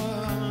have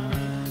drawn.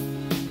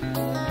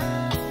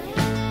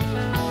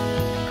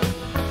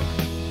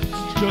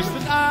 It's just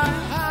that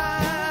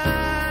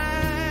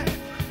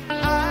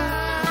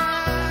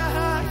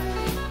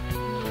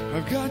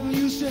I've gotten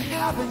used to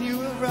having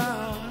you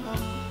around.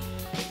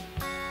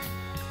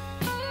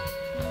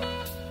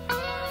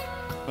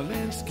 The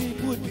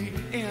landscape would be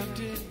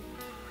empty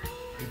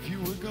if you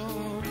were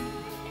gone.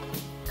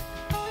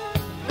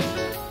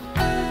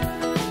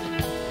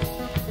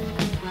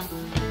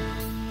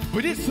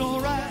 But it's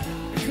alright,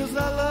 because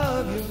I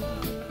love you,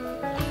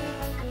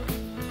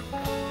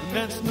 and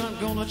that's not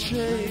gonna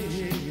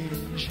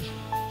change.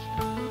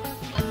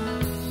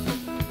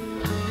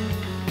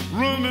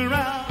 Run me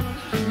around,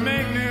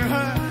 make me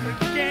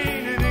hurt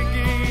again and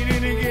again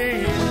and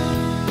again.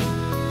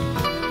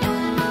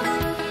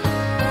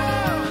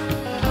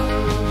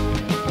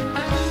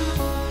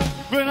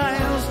 But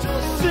I'll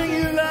still sing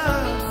you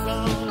love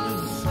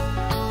songs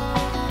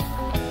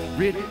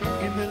written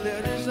in the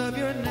letters of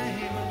your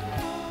name.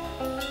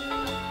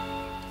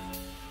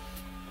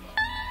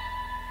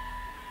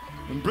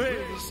 And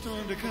brave the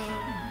storm to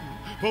come,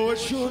 for it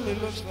surely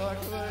looks like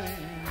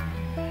rain.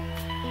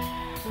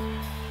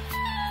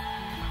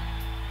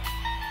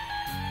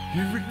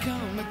 Here it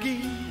come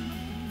again.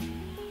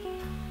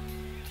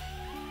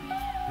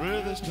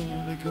 Brave the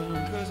storm to come,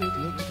 'cause it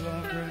looks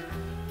like rain.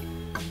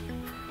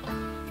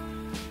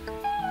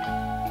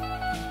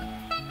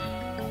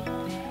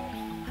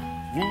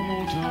 One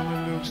more time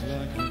it looks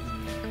like rain.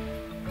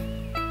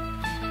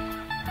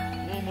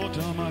 One more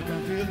time I can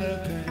feel that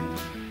pain.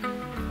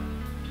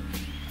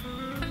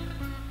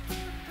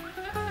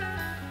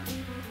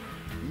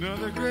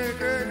 Another great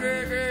day.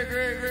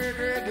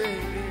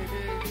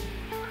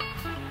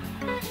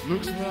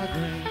 Looks like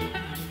rain.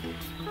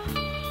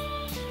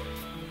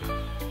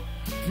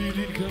 Feel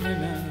it coming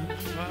now.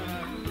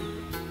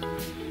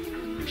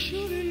 It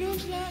surely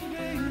looks like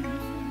rain.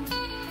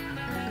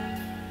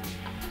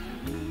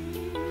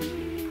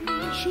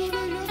 It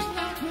surely looks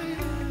like rain.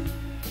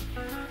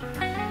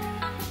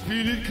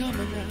 Feel it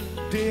coming now.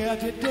 Day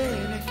after day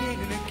and again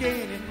and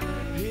again. And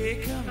here it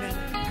come now.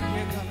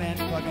 Here come that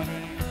fucking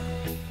rain.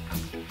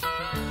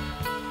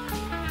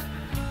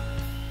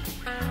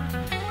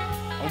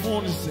 I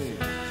want to say,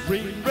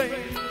 rain,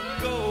 rain,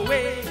 go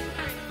away.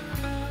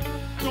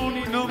 Don't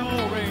need no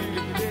more rain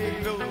today,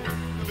 no,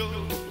 no,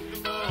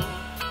 no.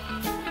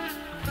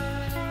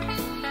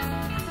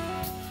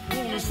 I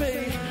want to say,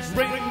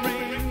 rain,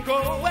 rain, go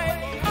away.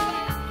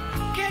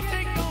 Can't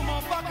take no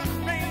more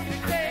fucking rain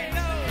today,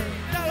 no,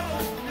 no,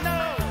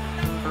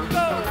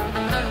 no.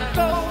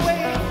 Go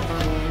away.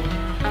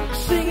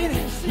 Singing,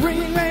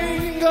 rain,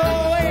 rain, go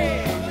away.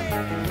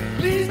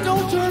 Please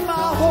don't turn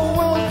my whole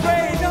world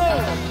gray, no.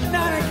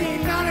 Not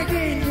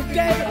again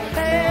today.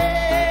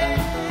 Hey.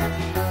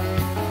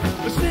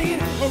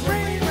 Singing,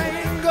 rain,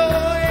 rain, go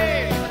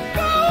away.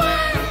 Go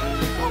away,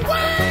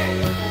 away,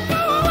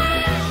 go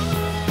away.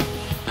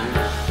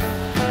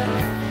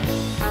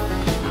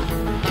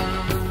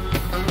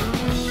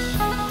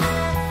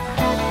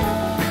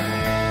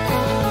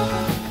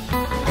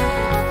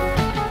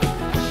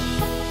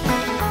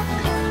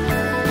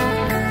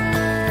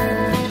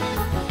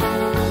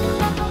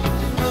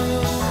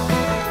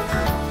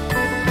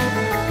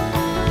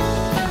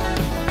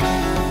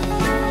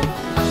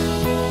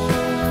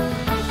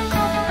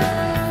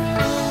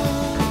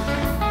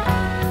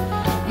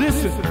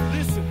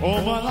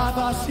 All my life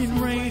I've seen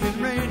rain and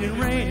rain and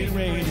rain and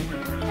rain,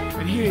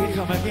 and here you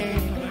come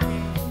again.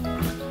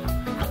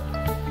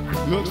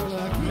 Looks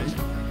like rain.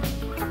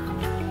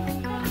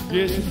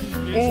 Yes,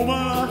 all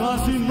my life I've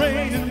seen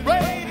rain and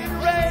rain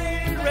and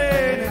rain and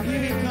rain, and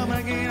here you come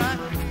again.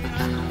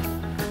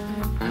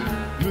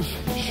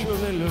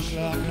 Surely looks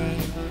like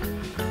rain.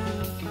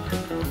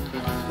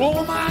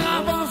 All my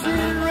life I've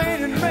seen rain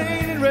and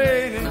rain and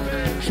rain,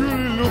 and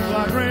surely looks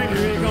like rain.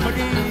 Here you come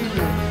again.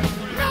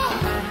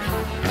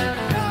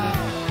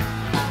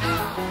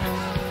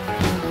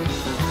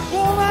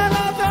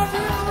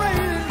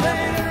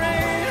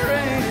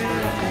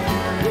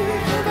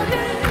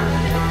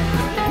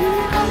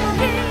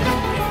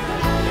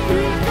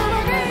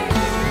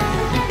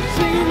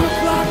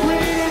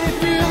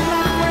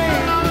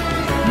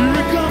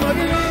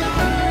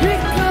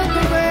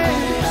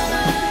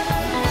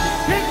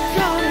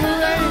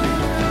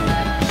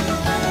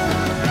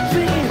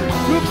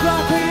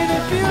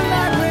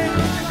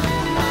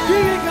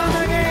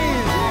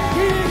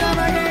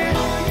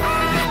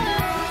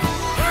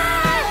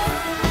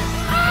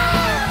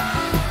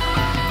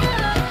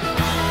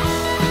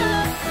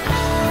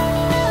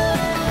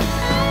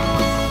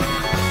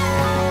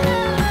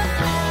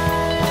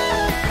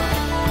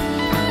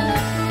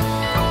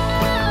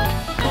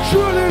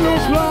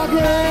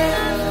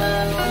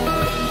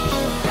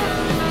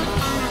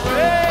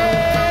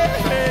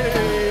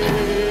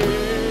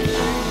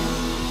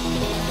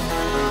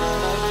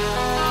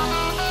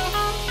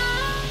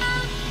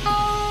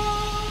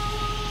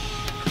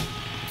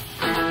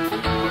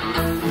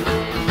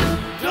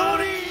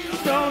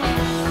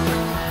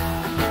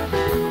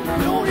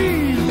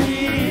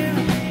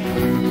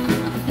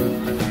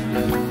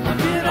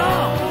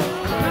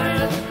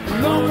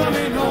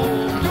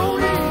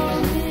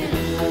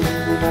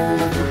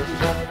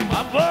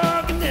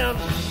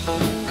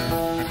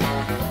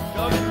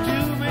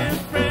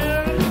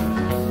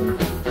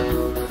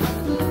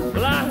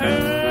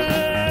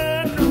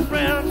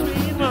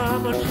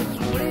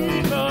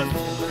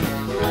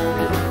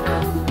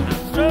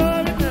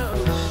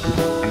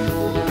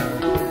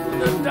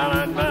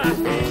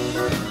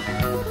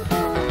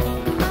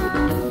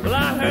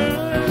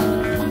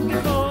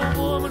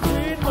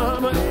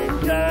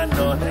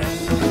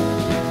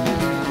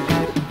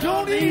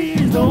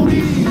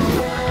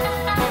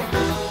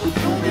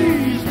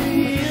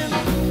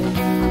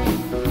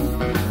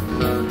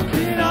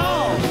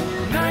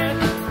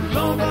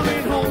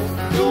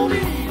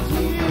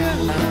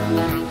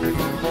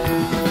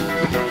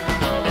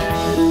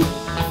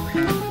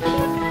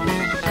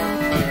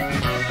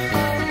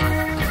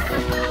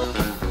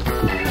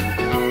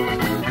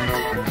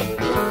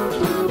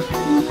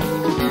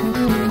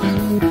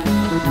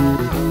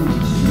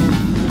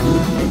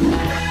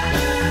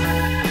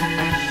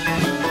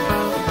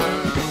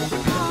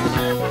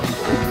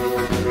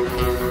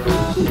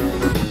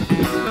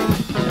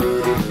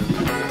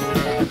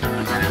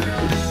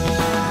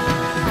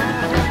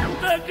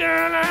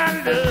 girl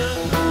I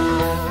love,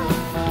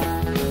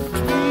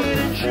 sweet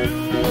and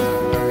true.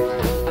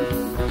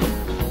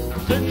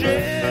 The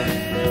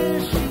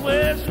dress she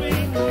wears,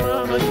 sweet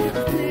mama, you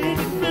think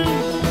it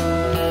blue.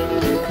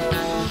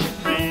 She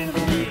brings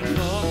me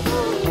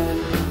coffee,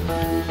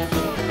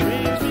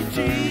 brings me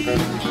tea.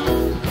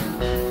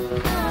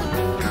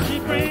 She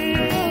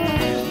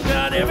brings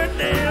out every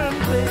damn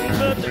thing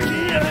but the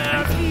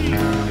jailhouse key.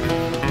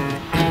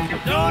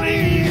 Don't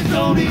ease,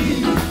 don't ease.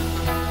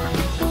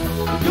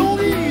 Don't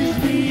ease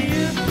me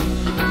in.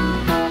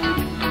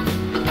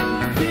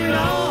 Been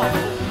all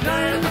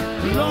night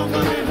long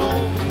coming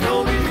home.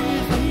 Don't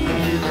ease me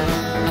in.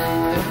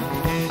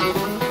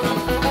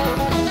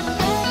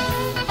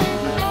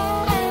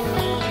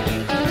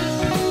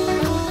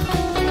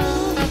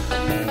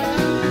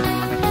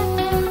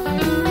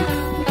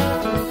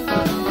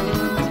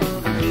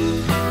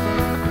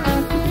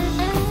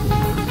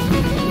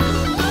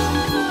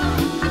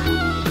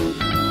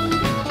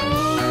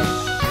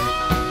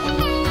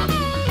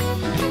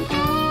 Don't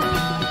ease,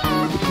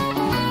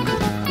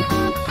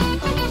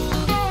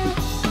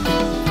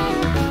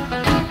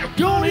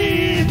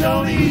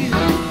 don't ease.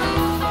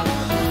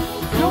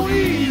 Don't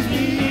ease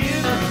me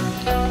in.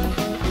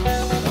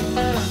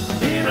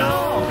 Been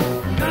all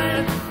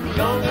night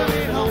long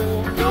coming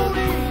home. Don't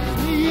ease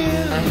me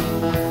in.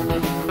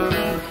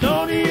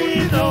 Don't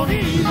ease, don't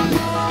ease.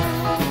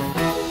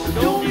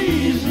 Don't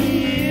ease me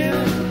in.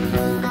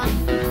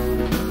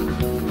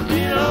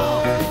 Been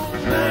all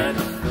night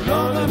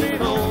long coming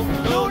home.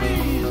 Don't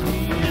ease me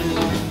in.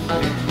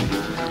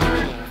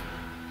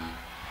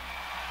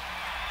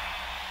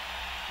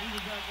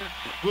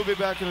 We'll be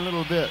back in a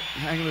little bit.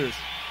 Hang loose.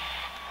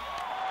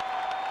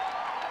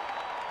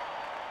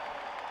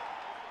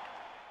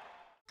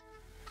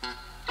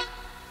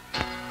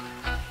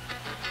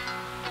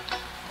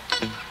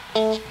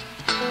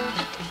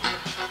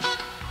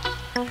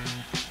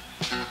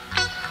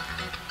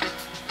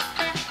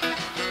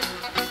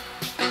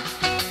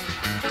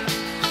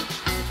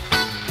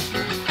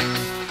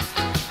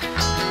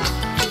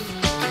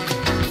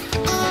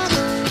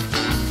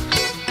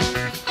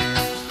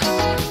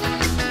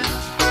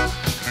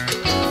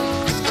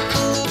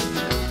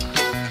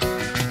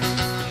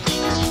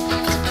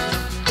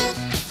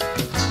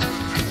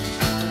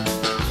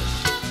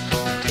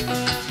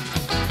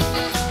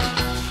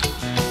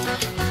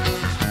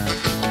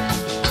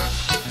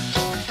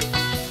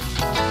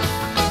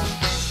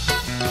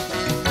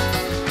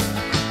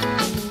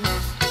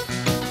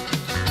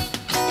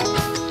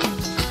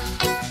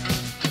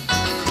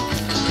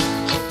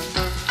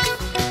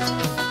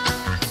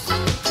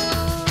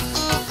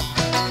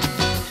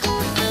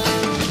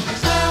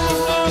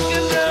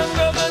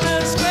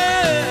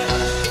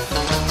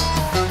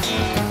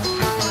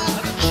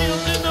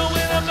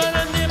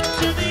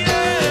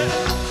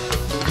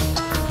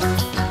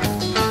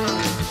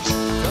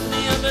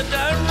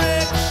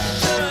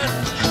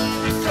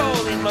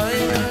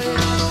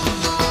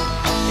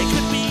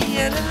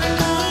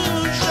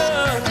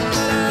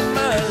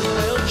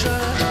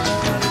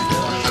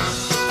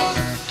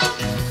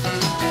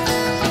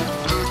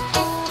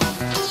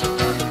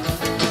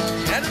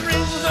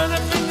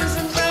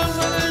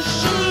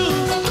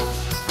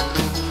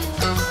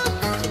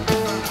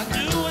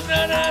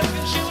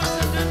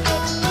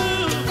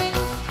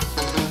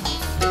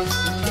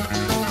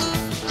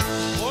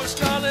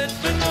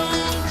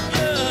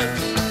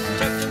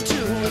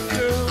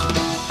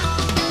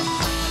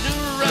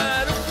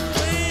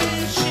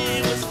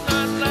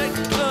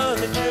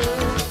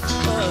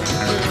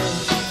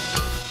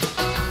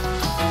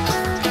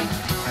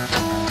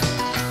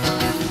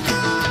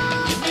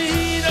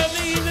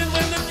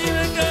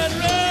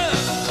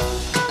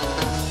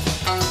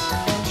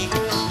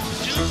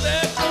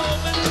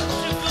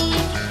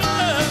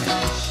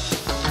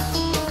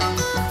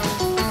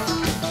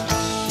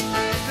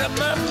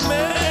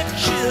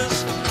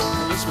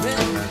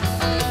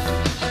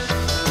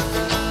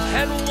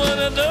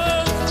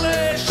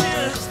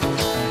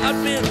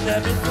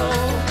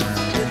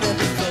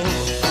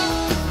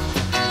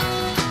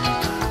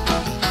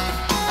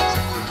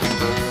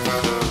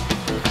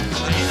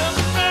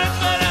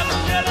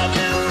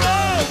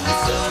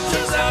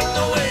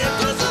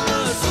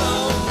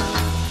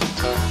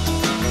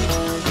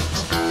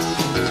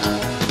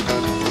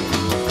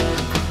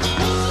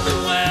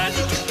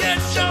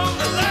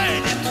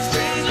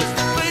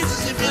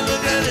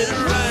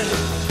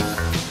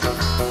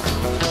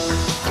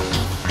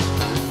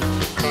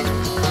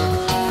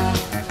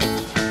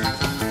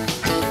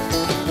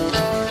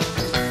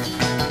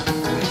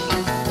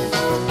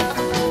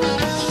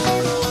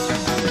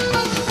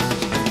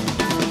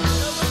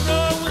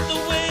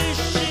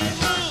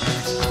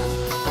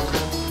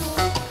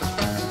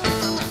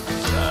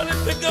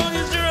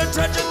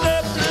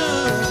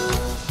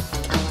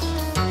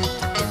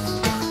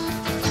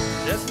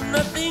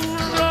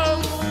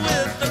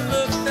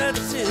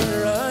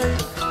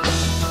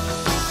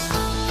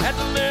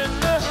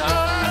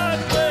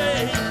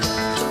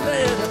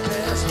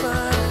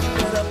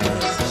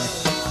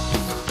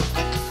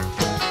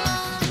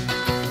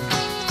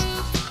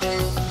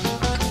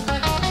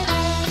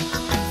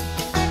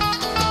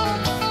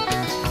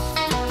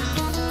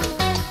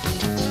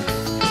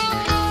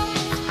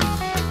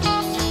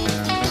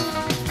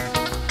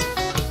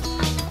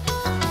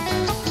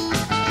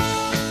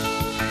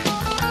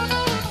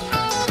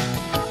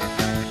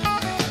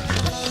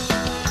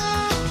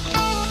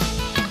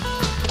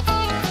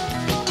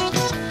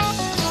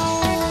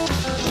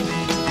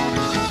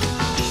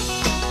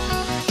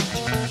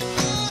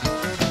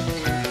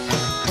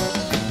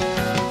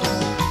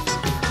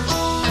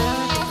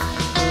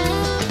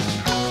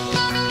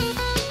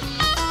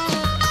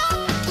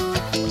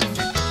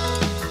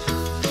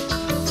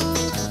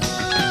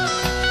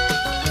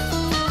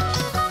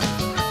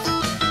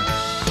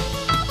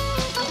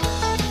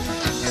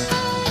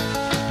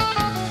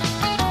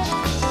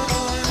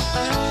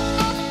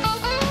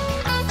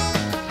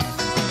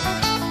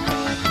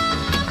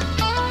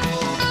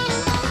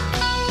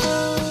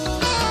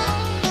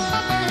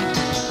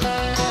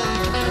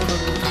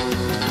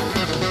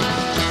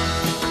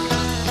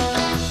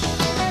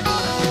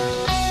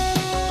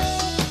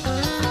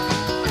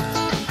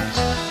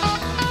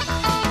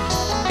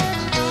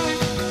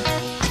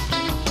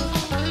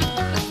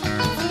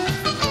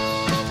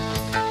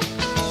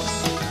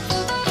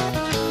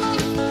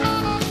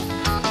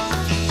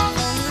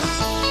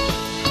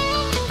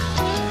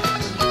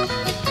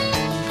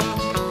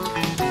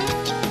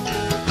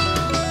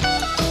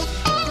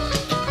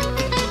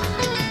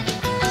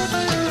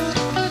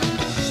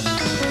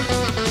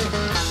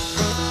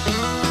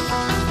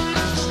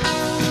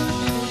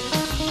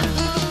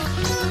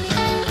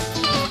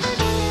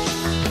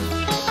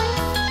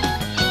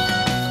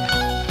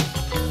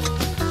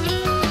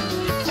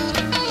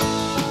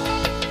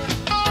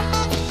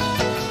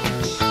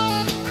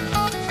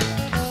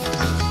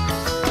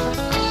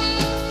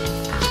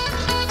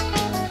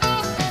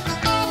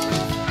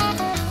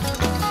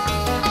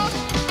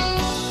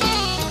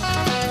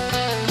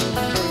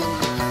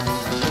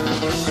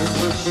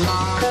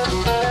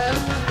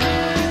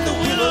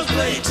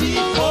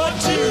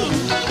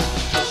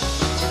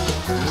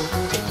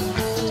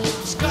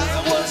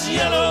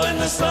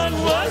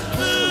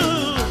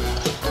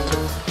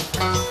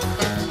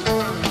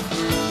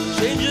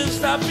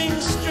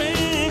 mean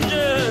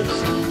strangers,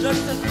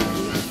 just as we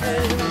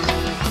can.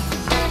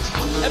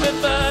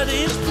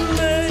 Everybody's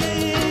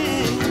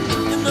playing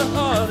in the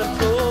heart of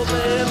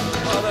Tobin,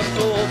 heart of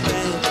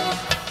Tobin.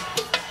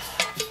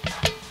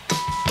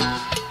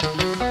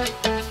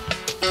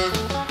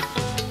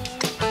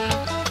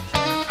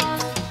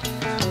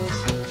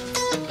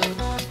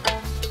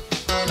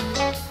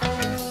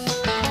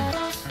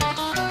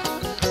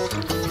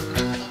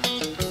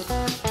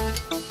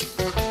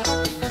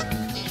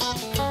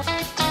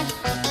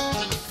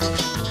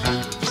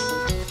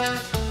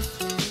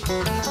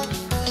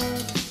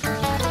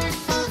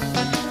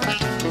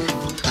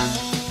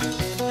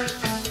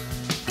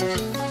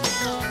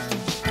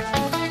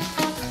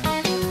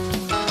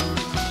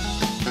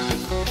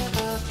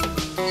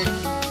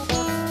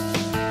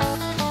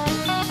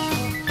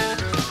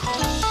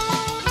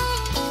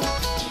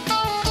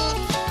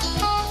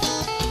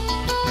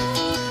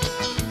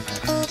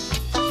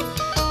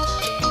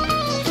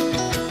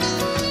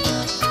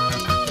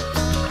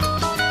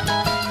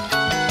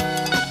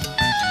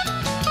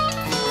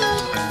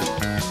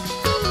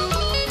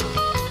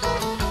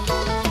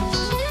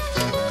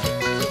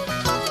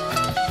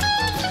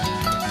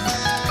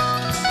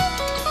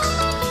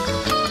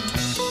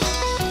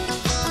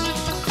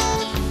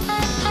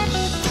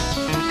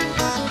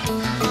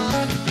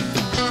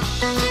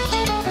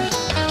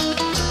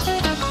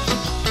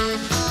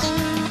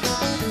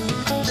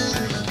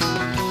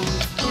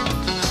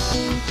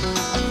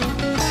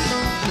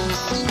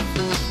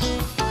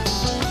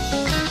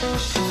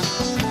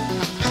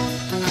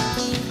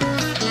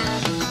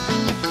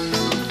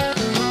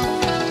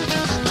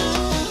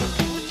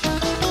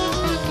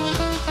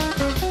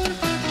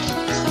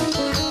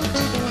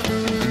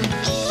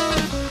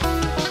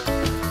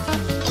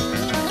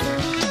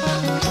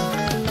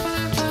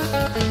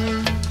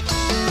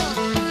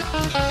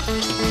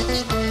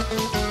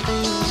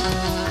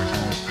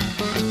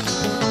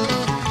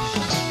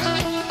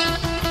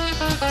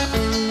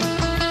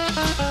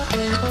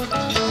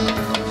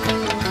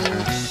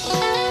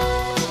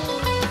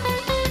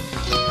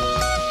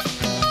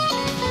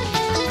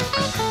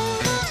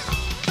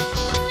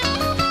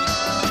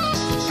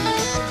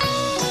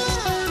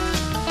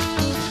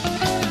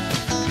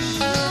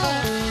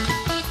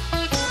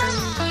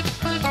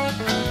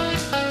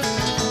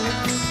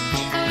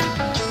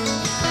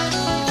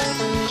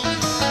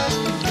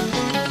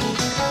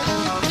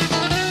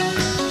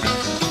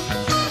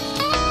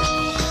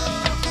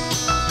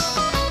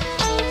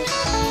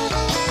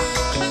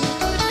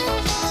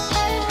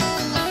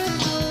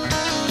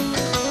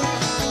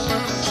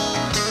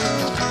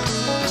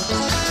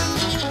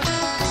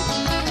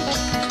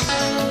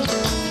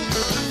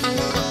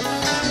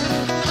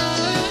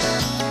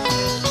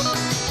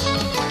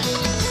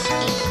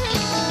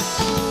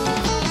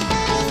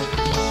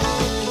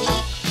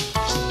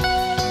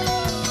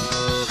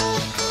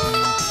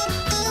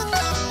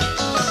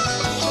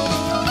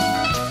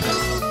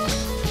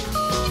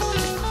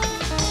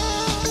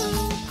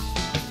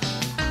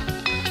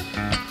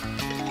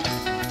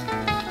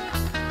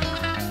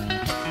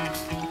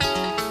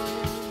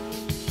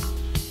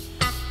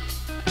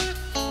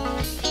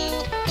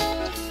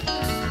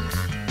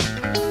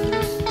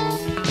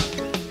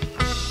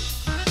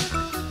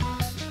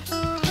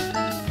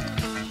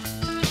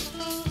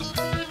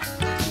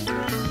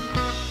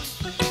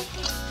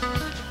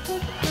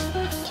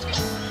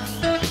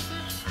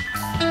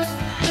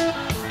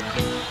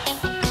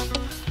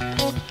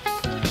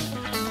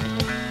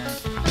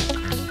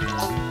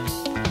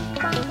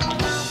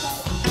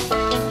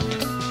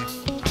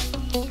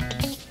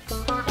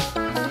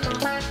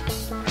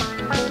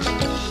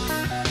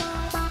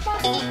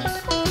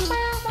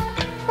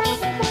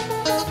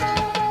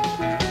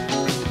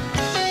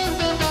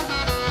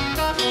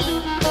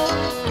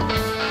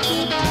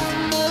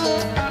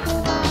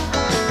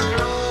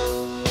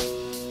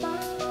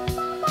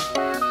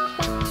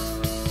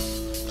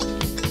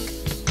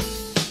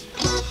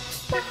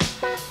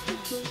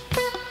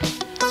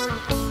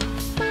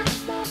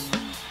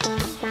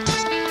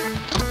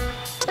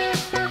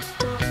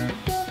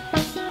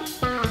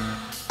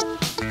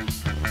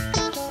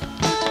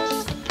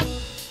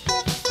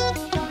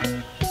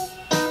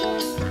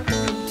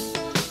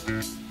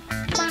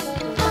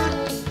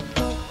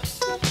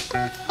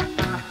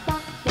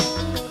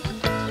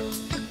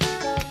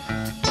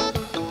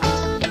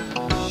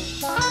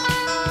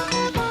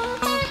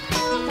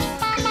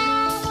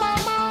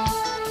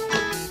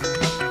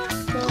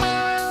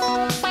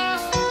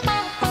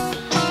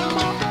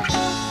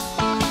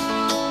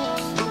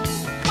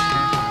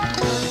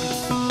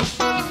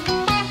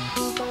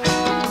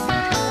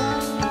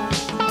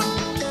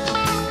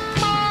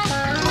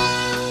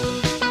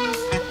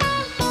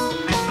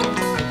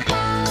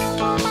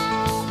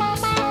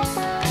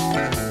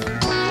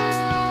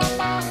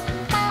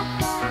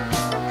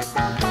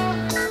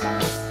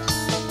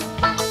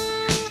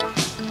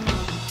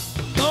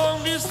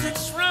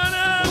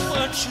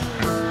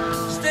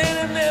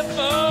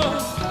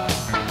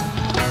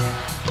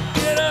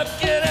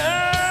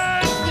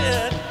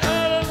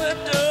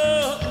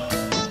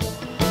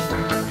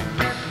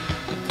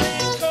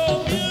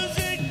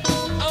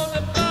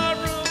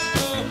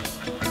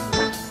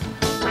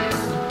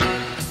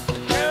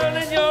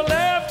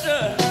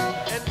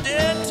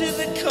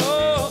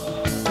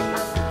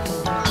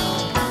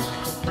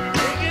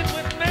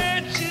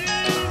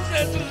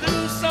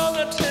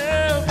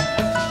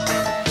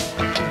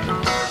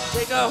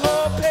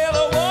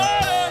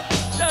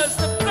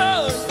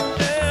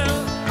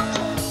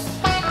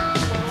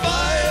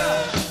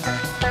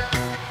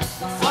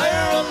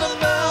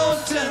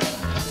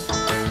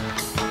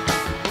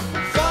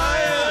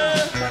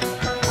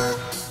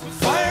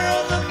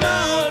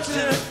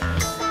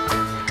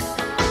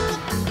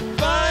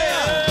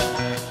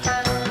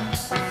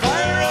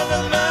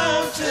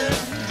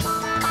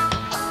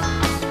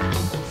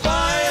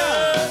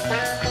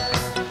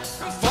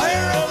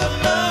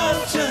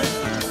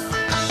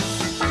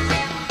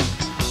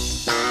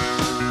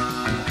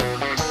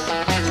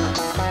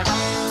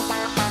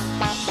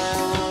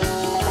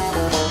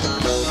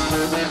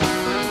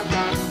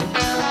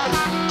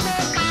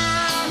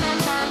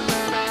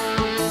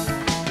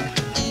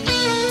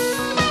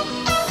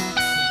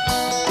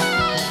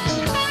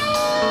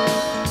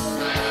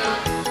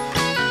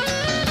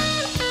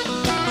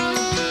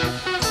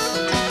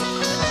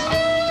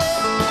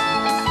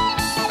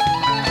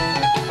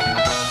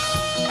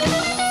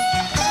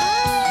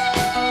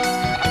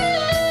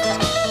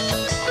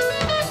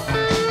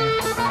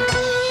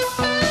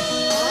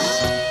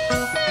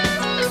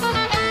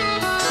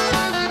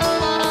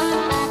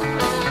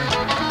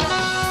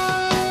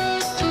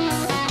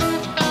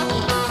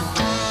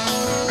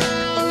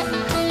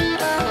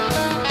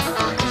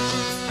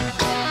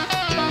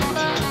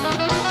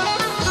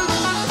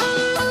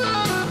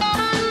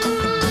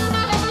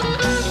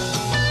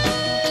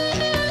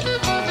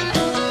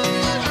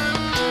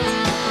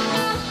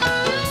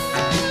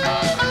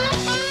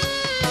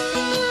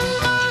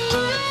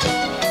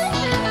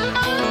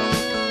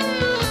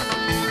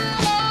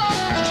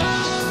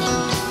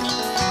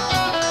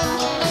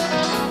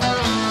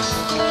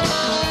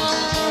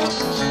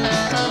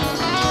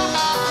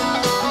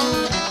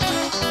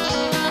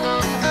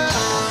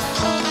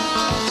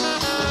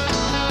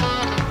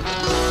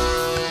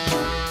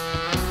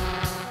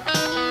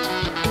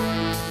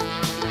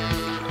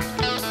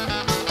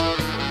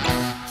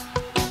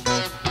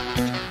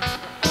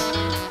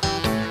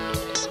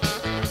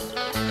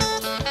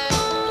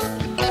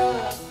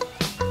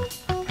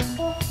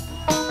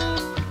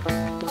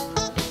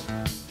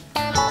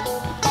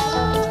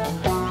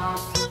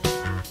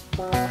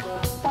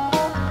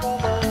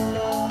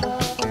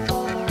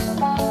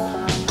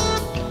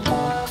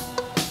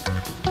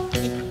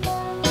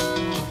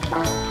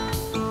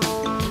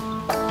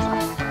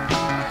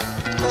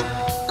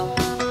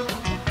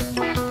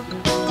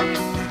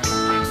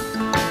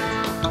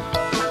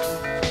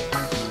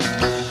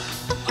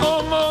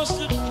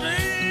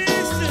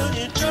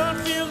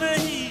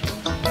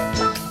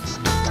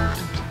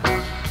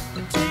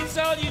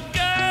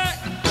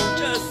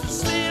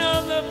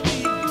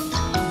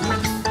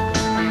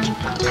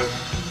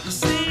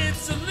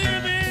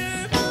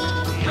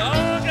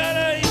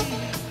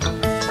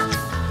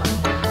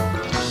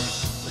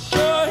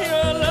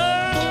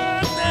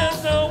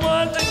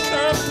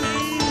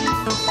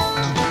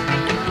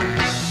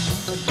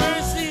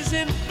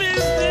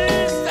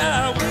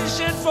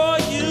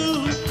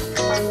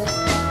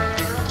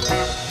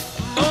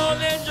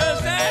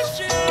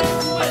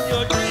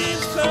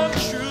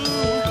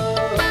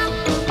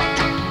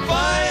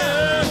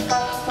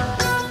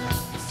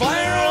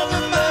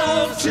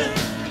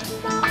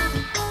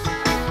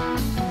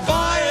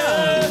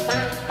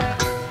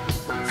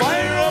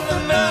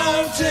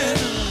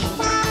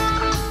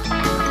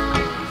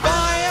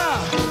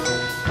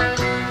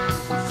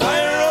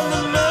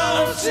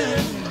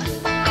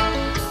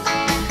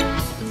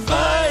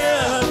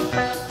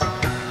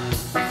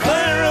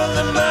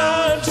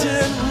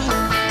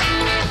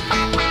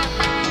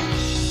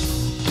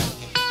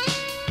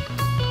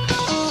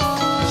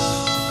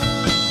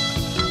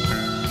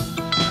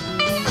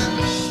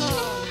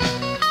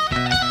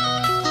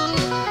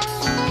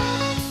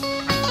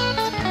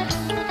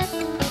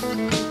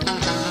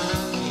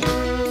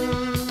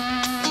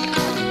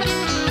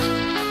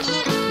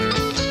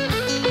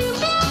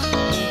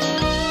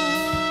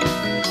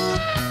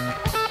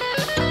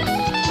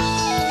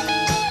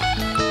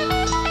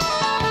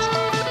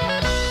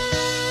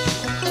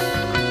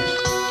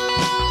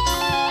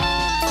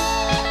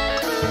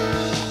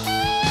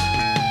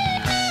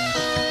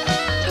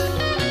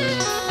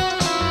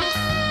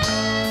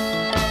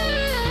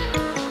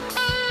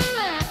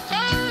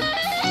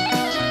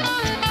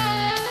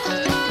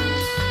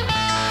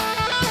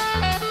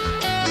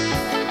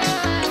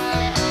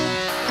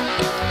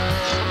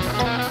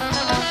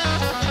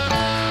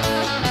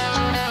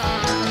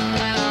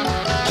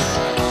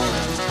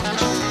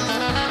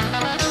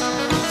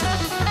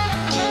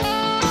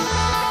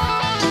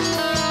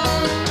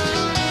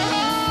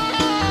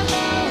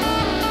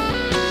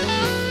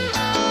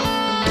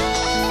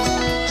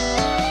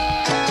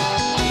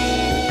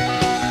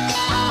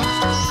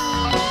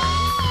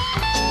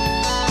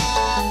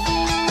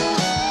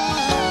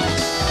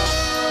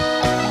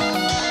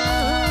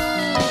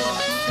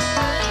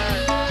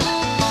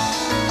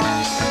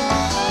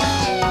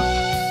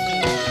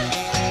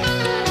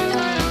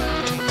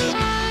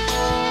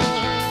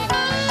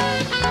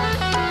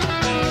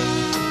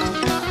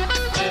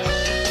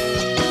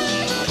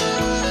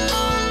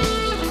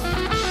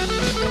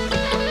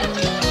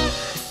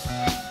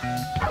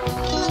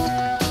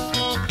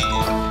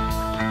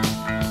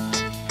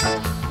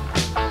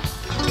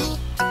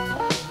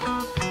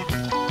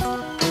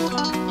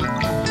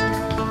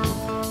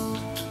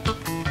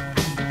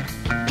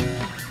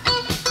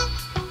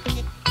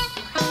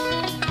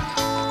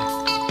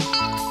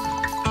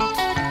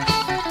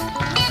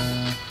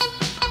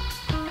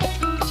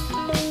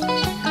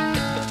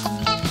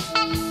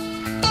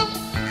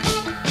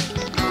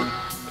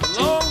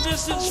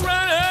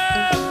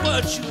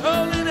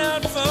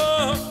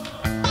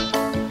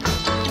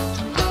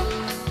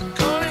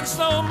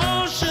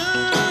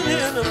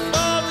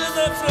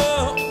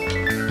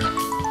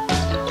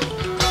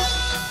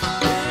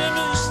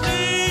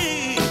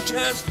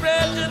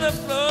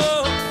 just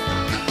flow.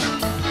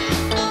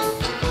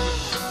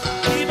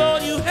 Keep all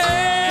you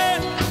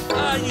have,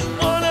 you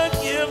wanna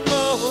give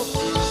more.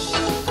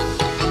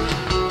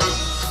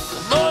 The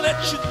more that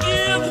you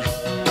give,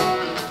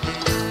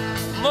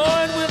 the more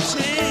it will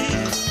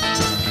take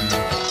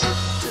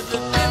to the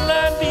thin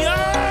line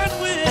beyond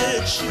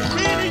which you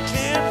really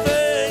can't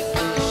fake.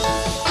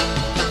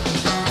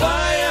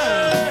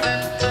 Fire,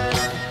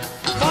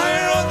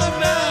 fire on the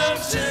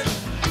mountain.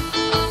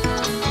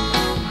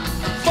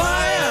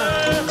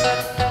 Fire,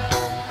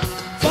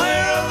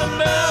 fire on the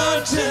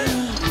mountain.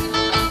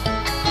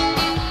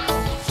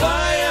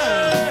 Fire,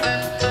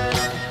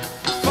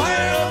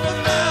 fire on the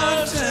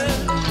mountain.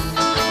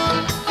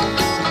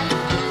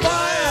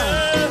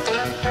 Fire,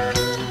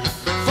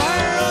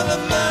 fire on the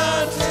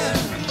mountain.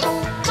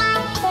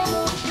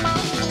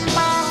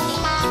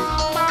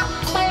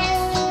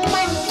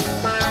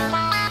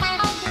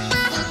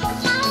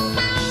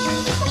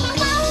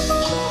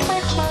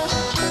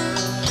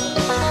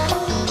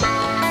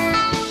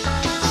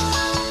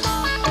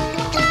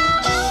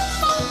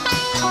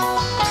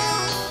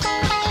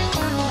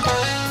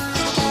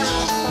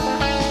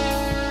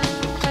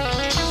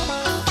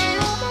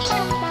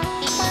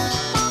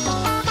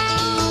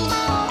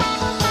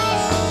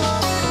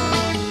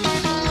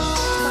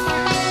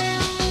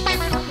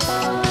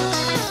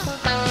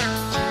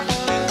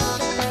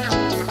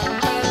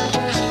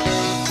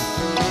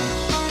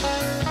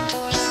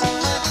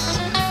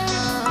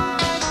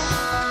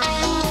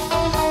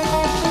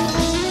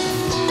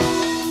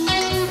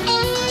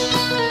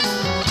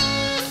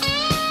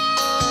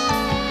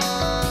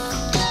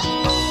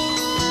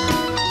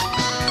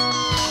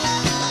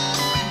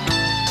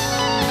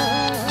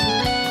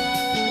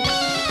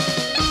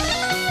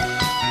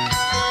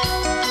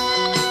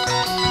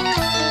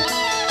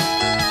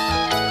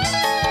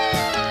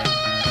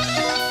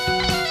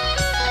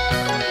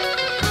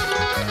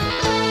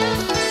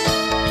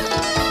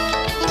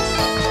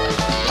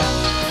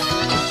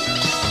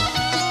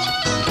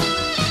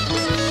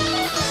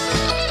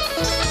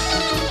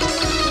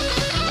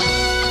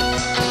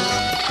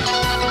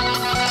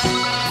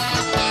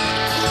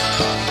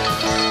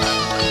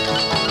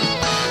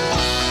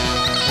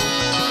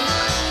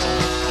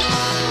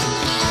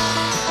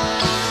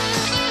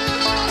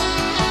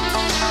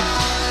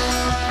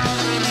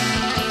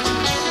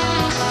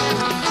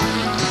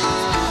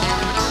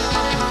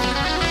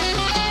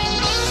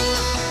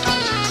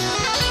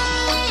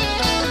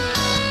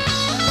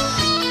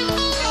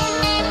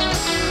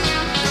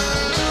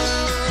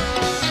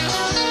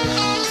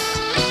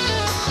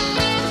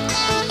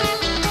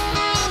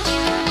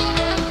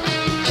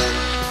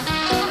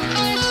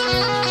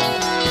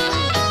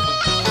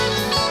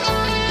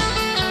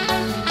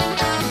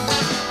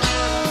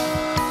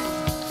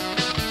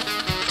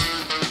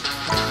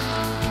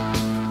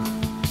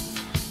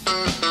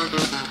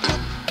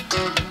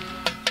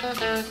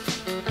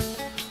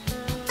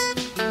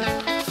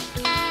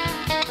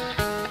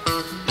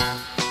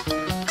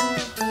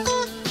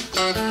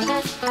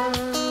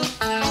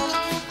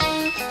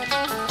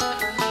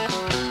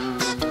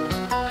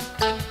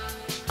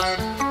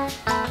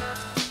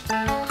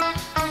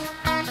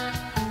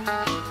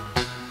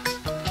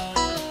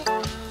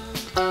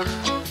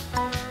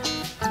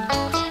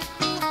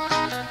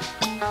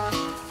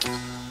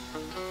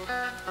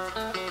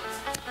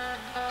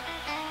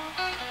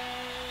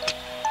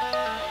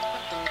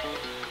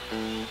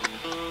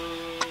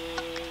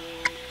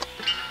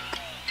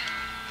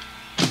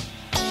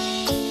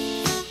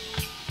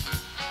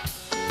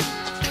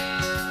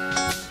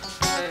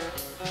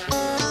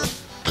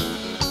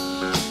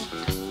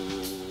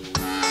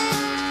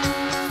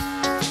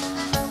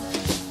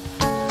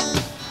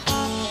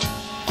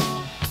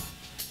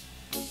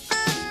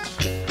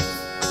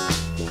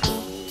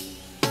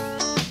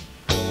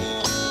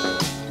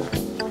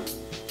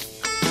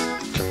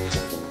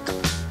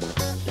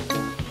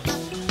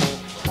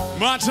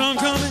 My tongue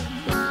coming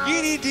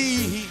any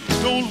day,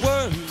 don't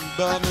worry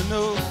about me,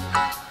 no.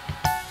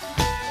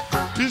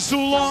 Been so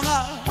long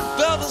I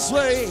felt this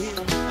way,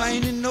 I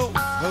ain't in no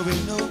hurry,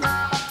 no.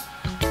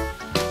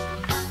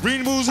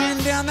 Rainbows in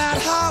down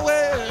that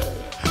highway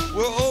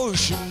where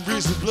ocean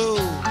breezes blow.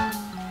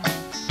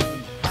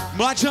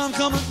 My tongue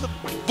coming, the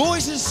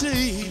voices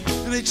say,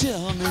 and they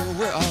tell me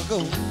where I'll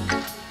go.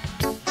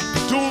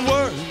 Don't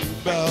worry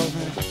about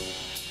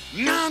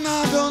me, no,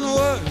 no, don't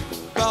worry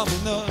about me,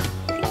 no.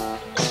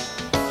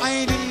 I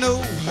ain't in no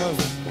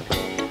hurry,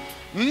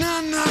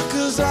 nah, nah,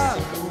 'cause I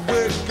know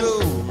where to go.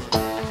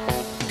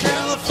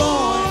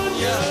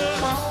 California,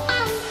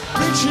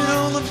 preaching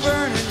on the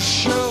burning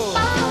shore.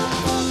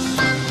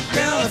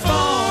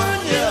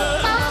 California,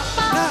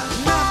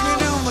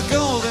 knocking on the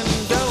golden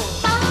door.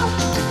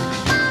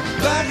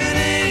 Like an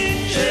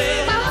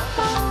angel,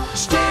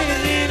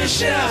 standing in a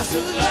shaft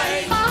of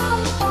light,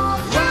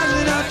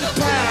 rising up to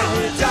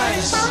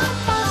paradise.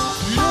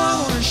 You know I'm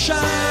gonna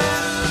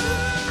shine,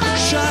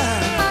 shine.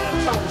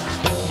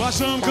 My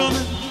sun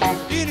coming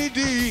any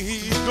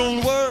day,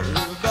 don't worry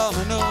about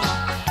me, no.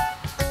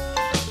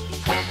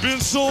 Been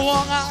so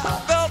long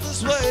I felt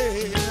this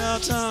way, now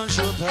time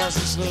sure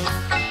passes slow.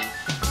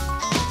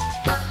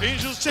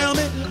 Angels tell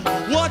me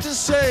what to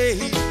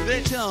say,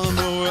 they tell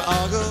me where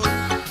I'll go.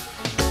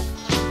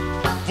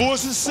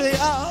 Voices say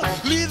I'll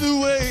lead the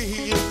way,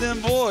 if them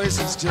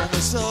voices tell me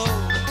so.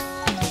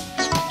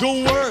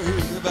 Don't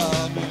worry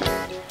about me,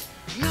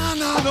 no,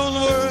 no,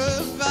 don't worry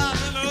about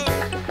me, no.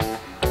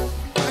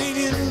 I ain't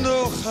in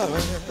no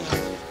hurry,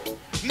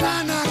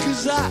 nah, nah,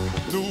 'cause I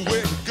know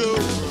where to go.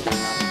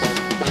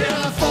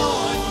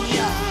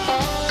 California,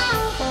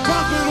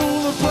 bumping on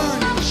the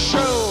burning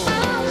shore.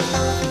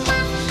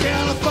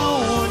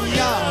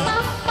 California,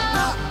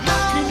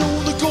 knocking on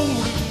the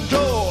golden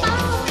door.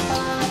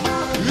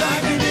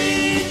 Like an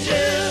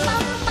angel,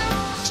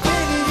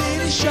 standing in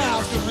a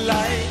shaft of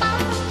light,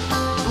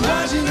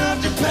 rising up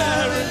to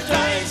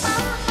paradise.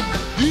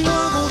 You know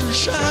I'm gonna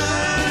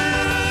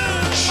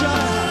shine,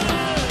 shine.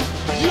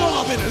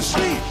 You've been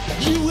asleep,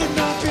 you would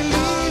not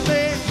believe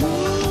it.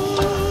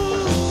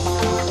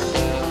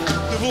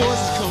 The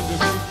voices come to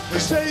me, they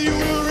say you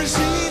will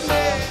receive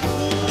me.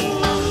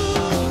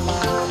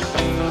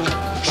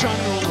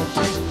 Shining on the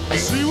place,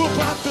 see what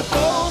about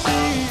before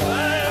me.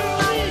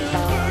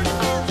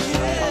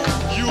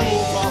 You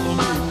will follow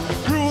me,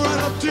 you'll run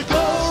up to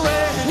glory.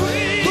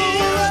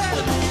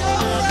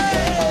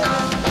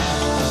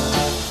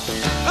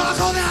 I'll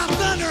go down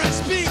thunder and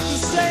speak the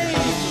same.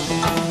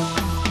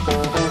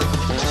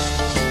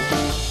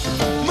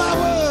 My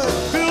word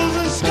fills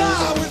the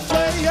sky with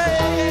flame.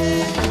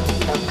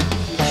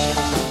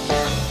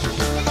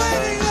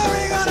 Lady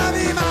Glory gonna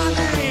be my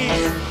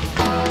name.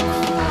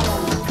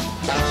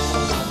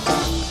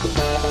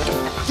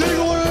 They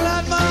gonna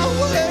light my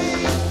way.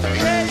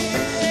 Hey.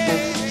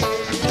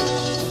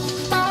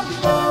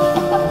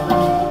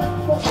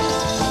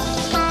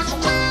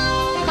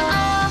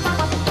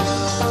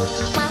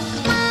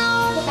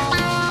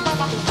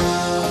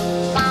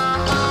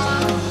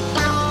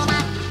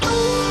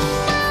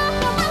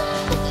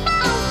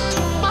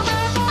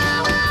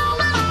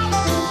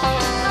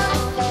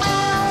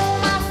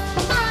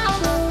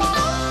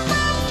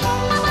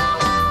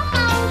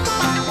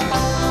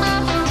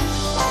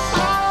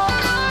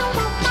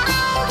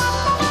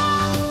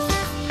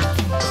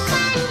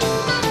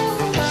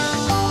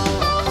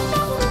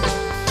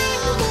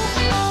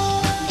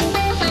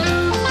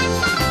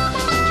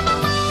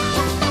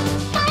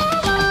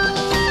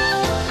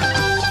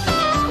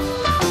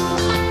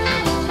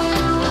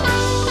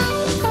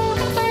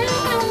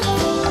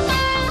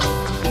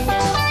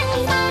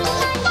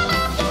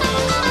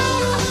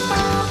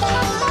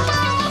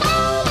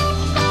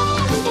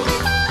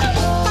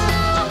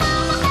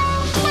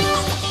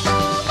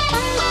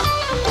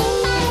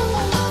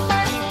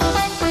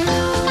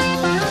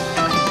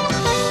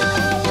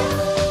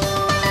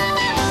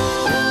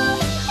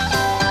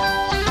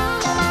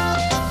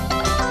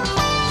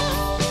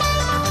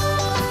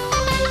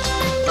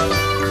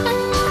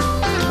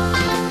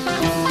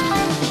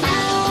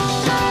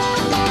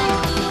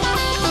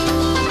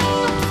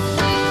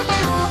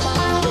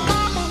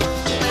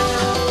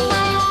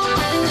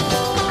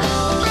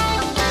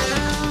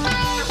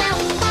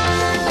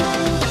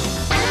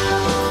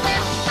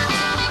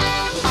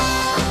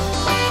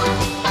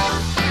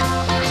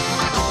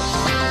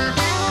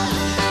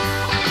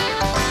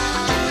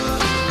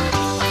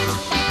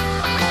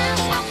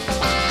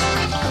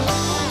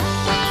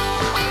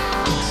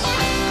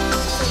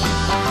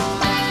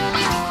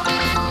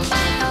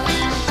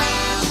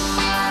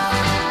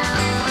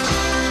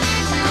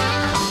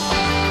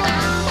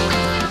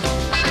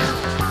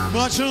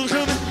 My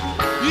children coming,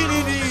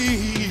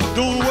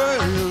 don't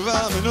worry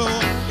about me, no.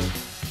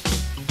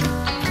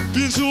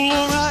 Been so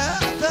long I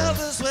felt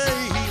this way,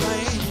 I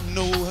ain't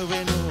nowhere we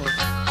know.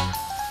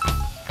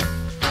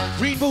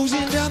 Rainbows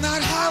in down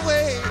that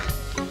highway,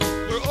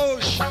 where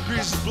ocean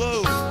breezes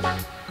blow.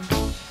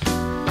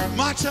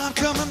 My time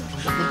coming,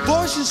 the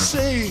voices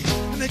say,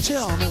 and they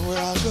tell me where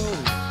I'll go.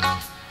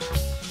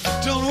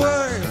 Don't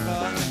worry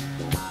about me,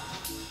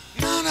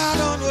 no, no,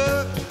 don't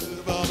worry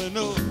about me,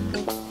 no.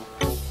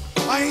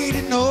 I ain't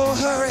in no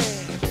hurry,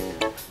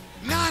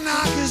 nah,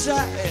 nah, 'cause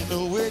I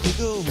know where to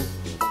go.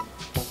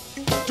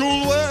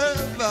 Don't worry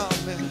about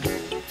me,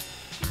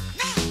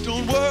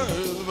 don't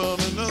worry about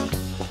me, no.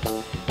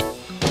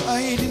 I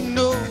ain't in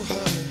no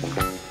hurry,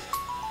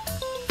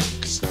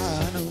 'cause I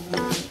know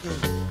where to go.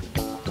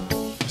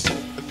 I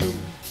said,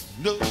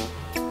 no,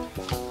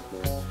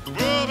 don't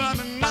worry about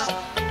me now.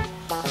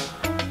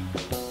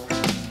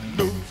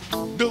 No,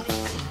 no,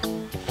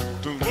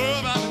 don't worry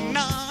about me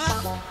now.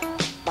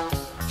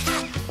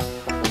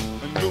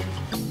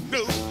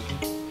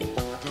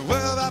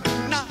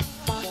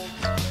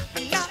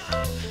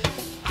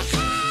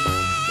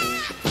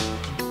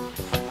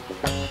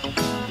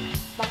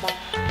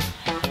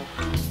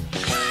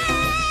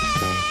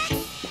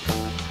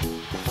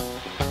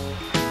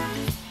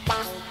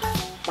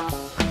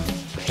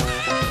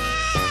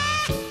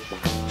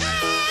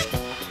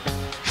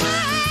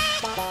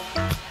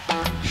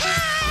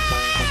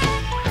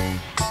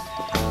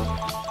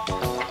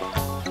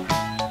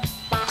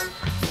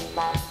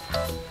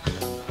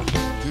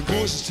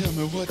 Voices tell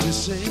me what to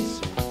say.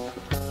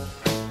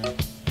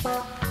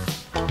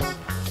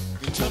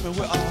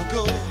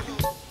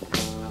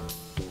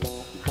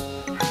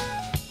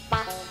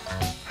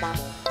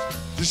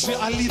 They say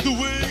I lead the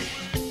way,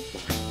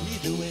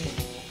 lead the way.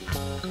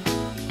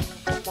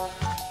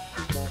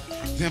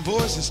 Them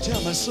voices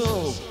tell me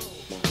so.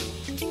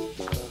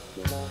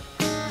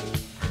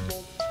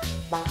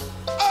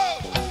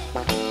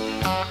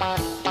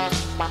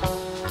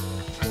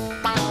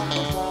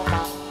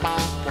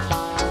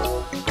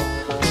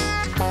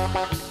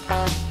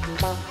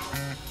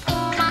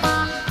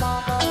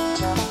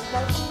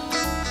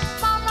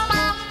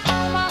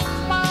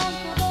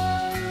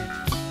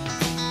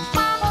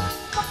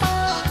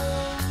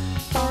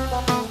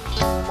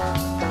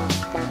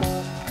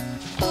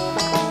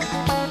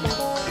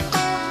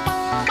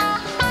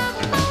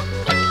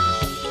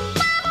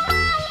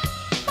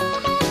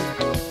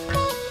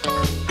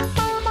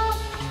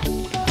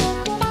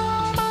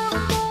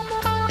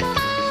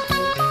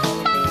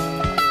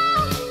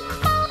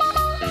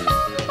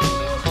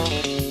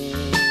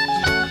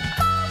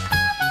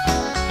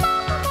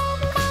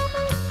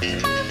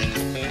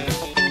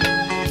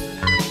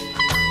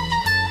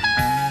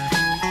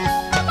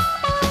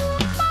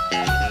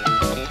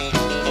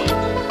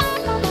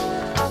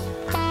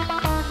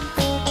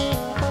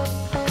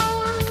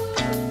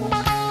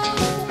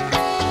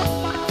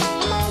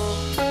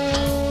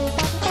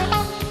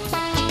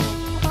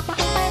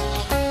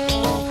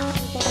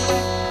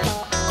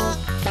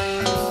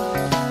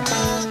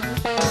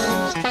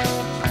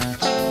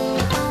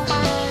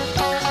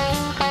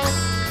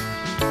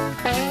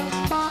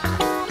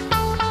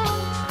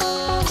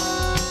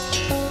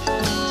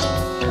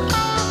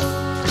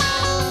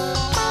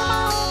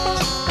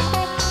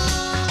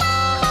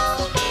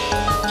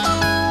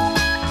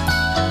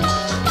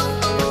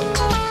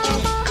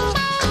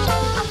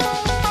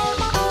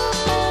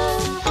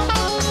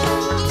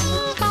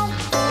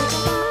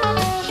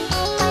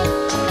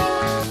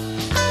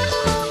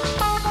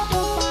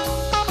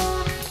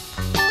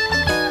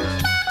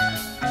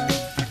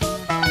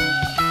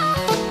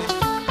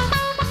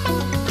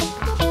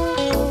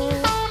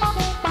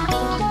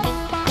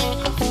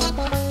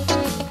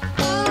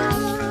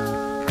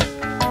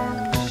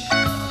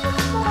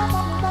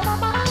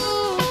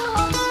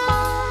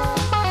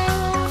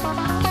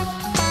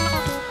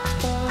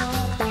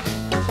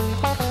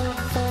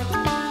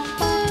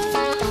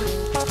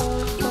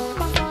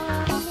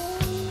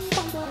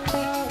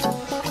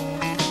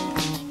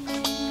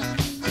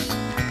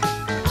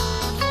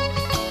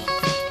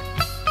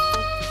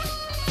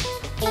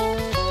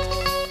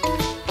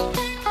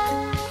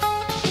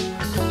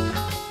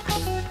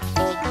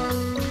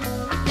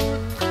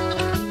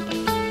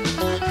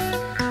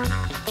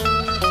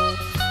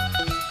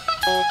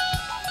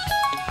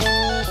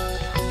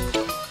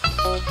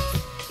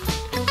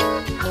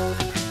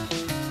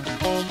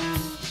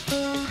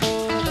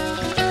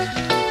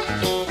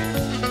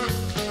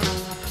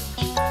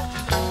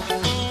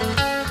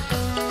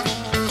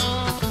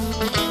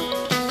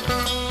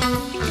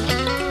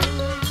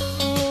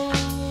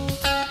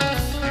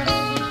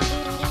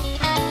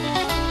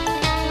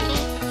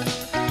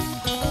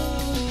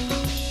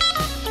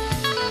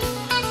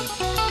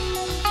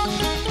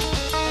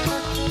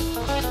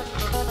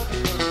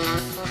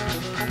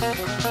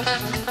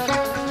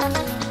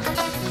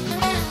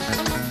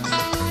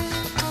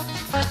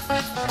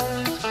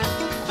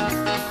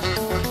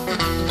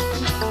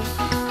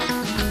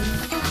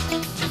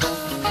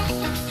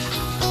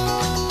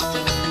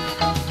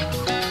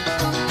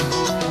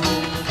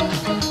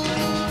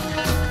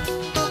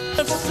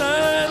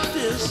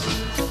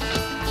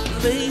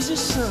 lazy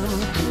sun.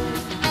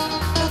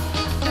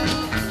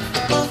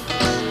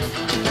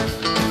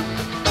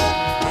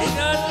 Ain't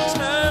got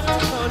time to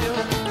call you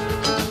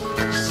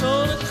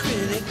solar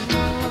critic.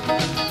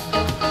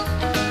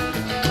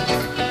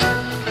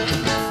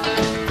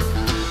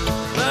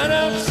 Right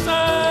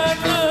outside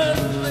the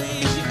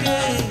lazy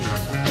game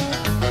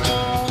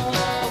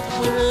of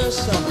winter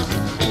summer.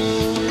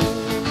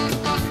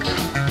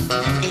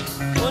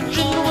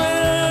 Wondering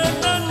when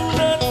the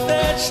nut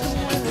that's the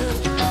winner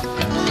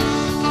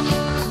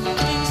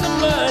needs a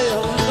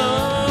mile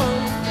long.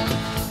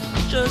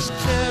 Just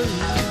carry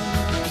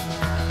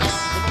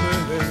the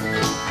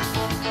burden.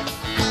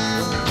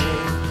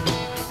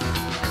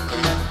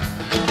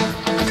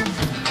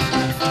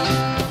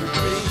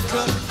 Wake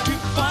up to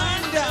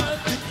find out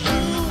that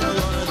you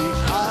are the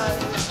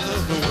eyes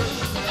of the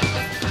world.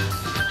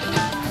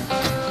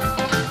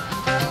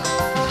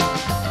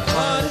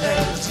 What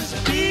has its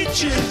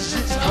beaches,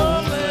 its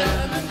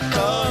homeland, and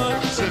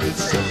gardens of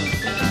its own.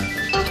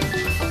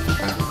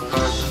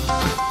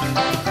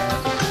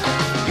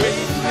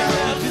 Wait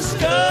now,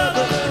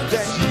 discover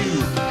that you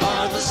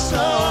are the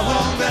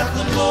song that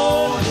the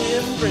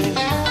morning brings.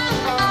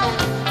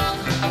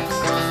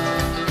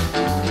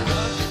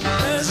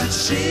 As its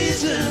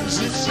seasons,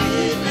 its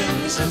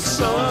evenings, and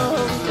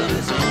songs of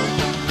its own.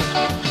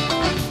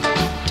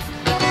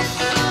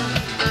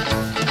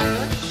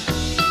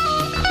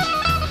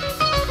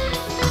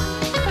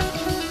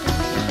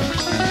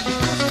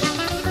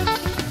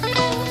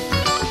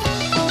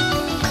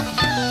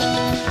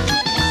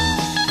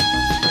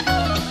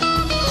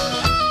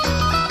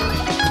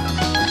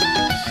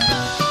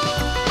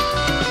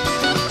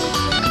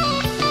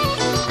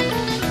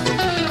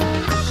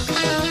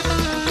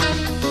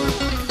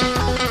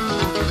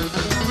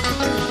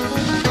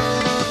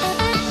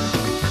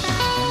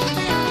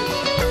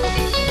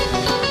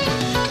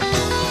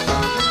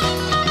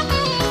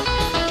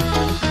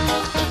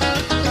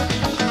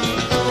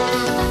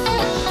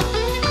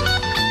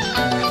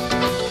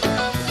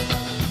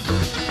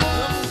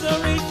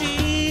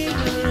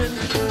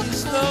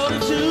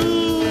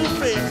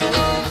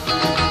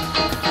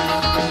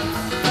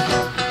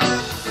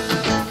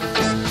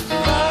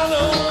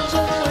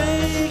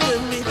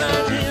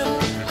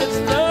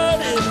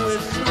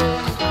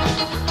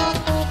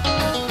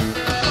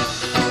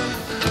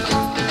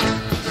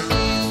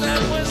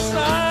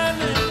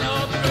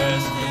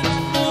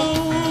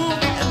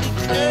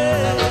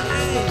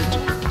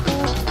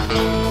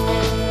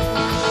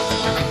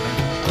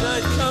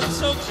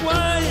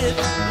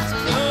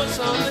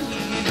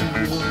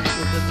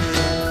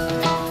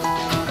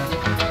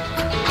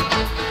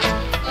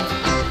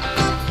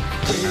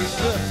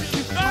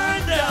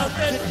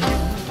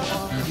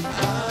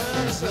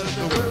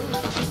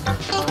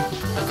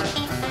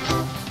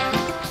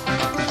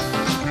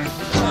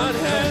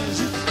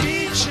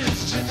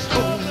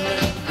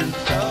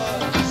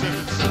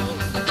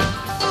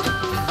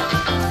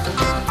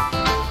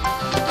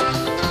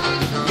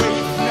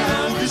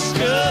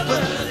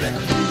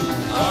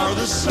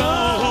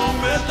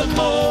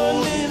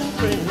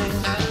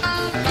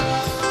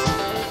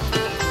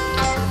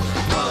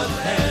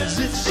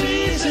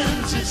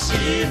 its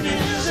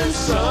evenings and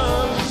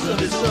songs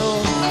of its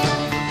own.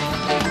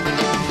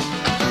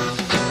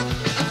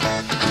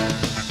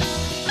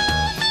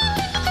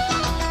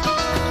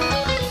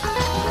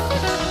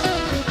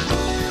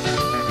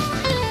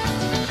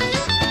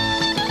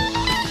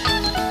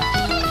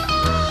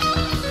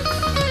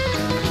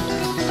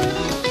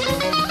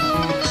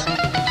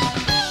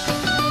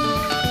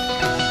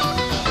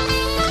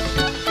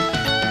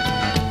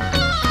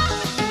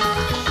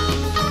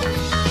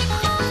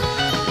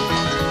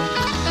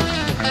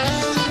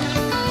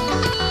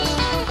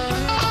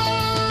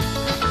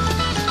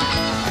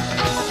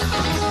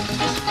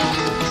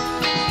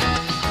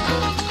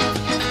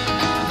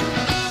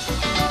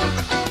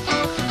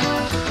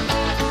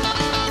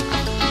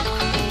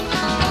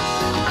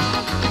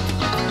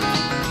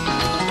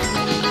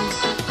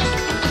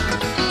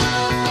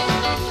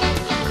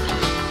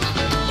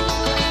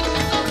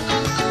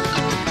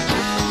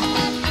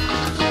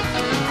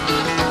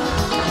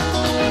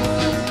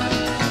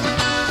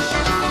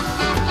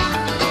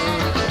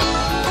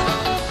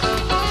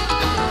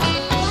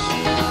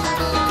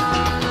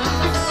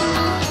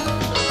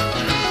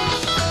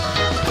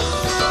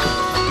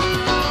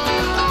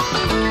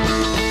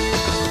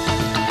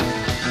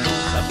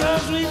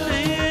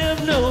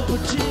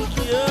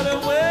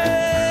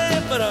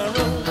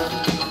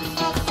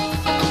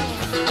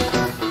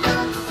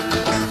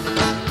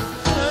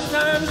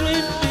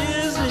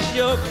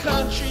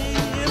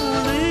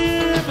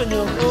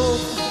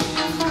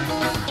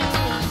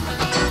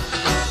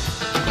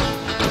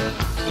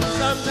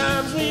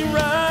 Sometimes we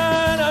ride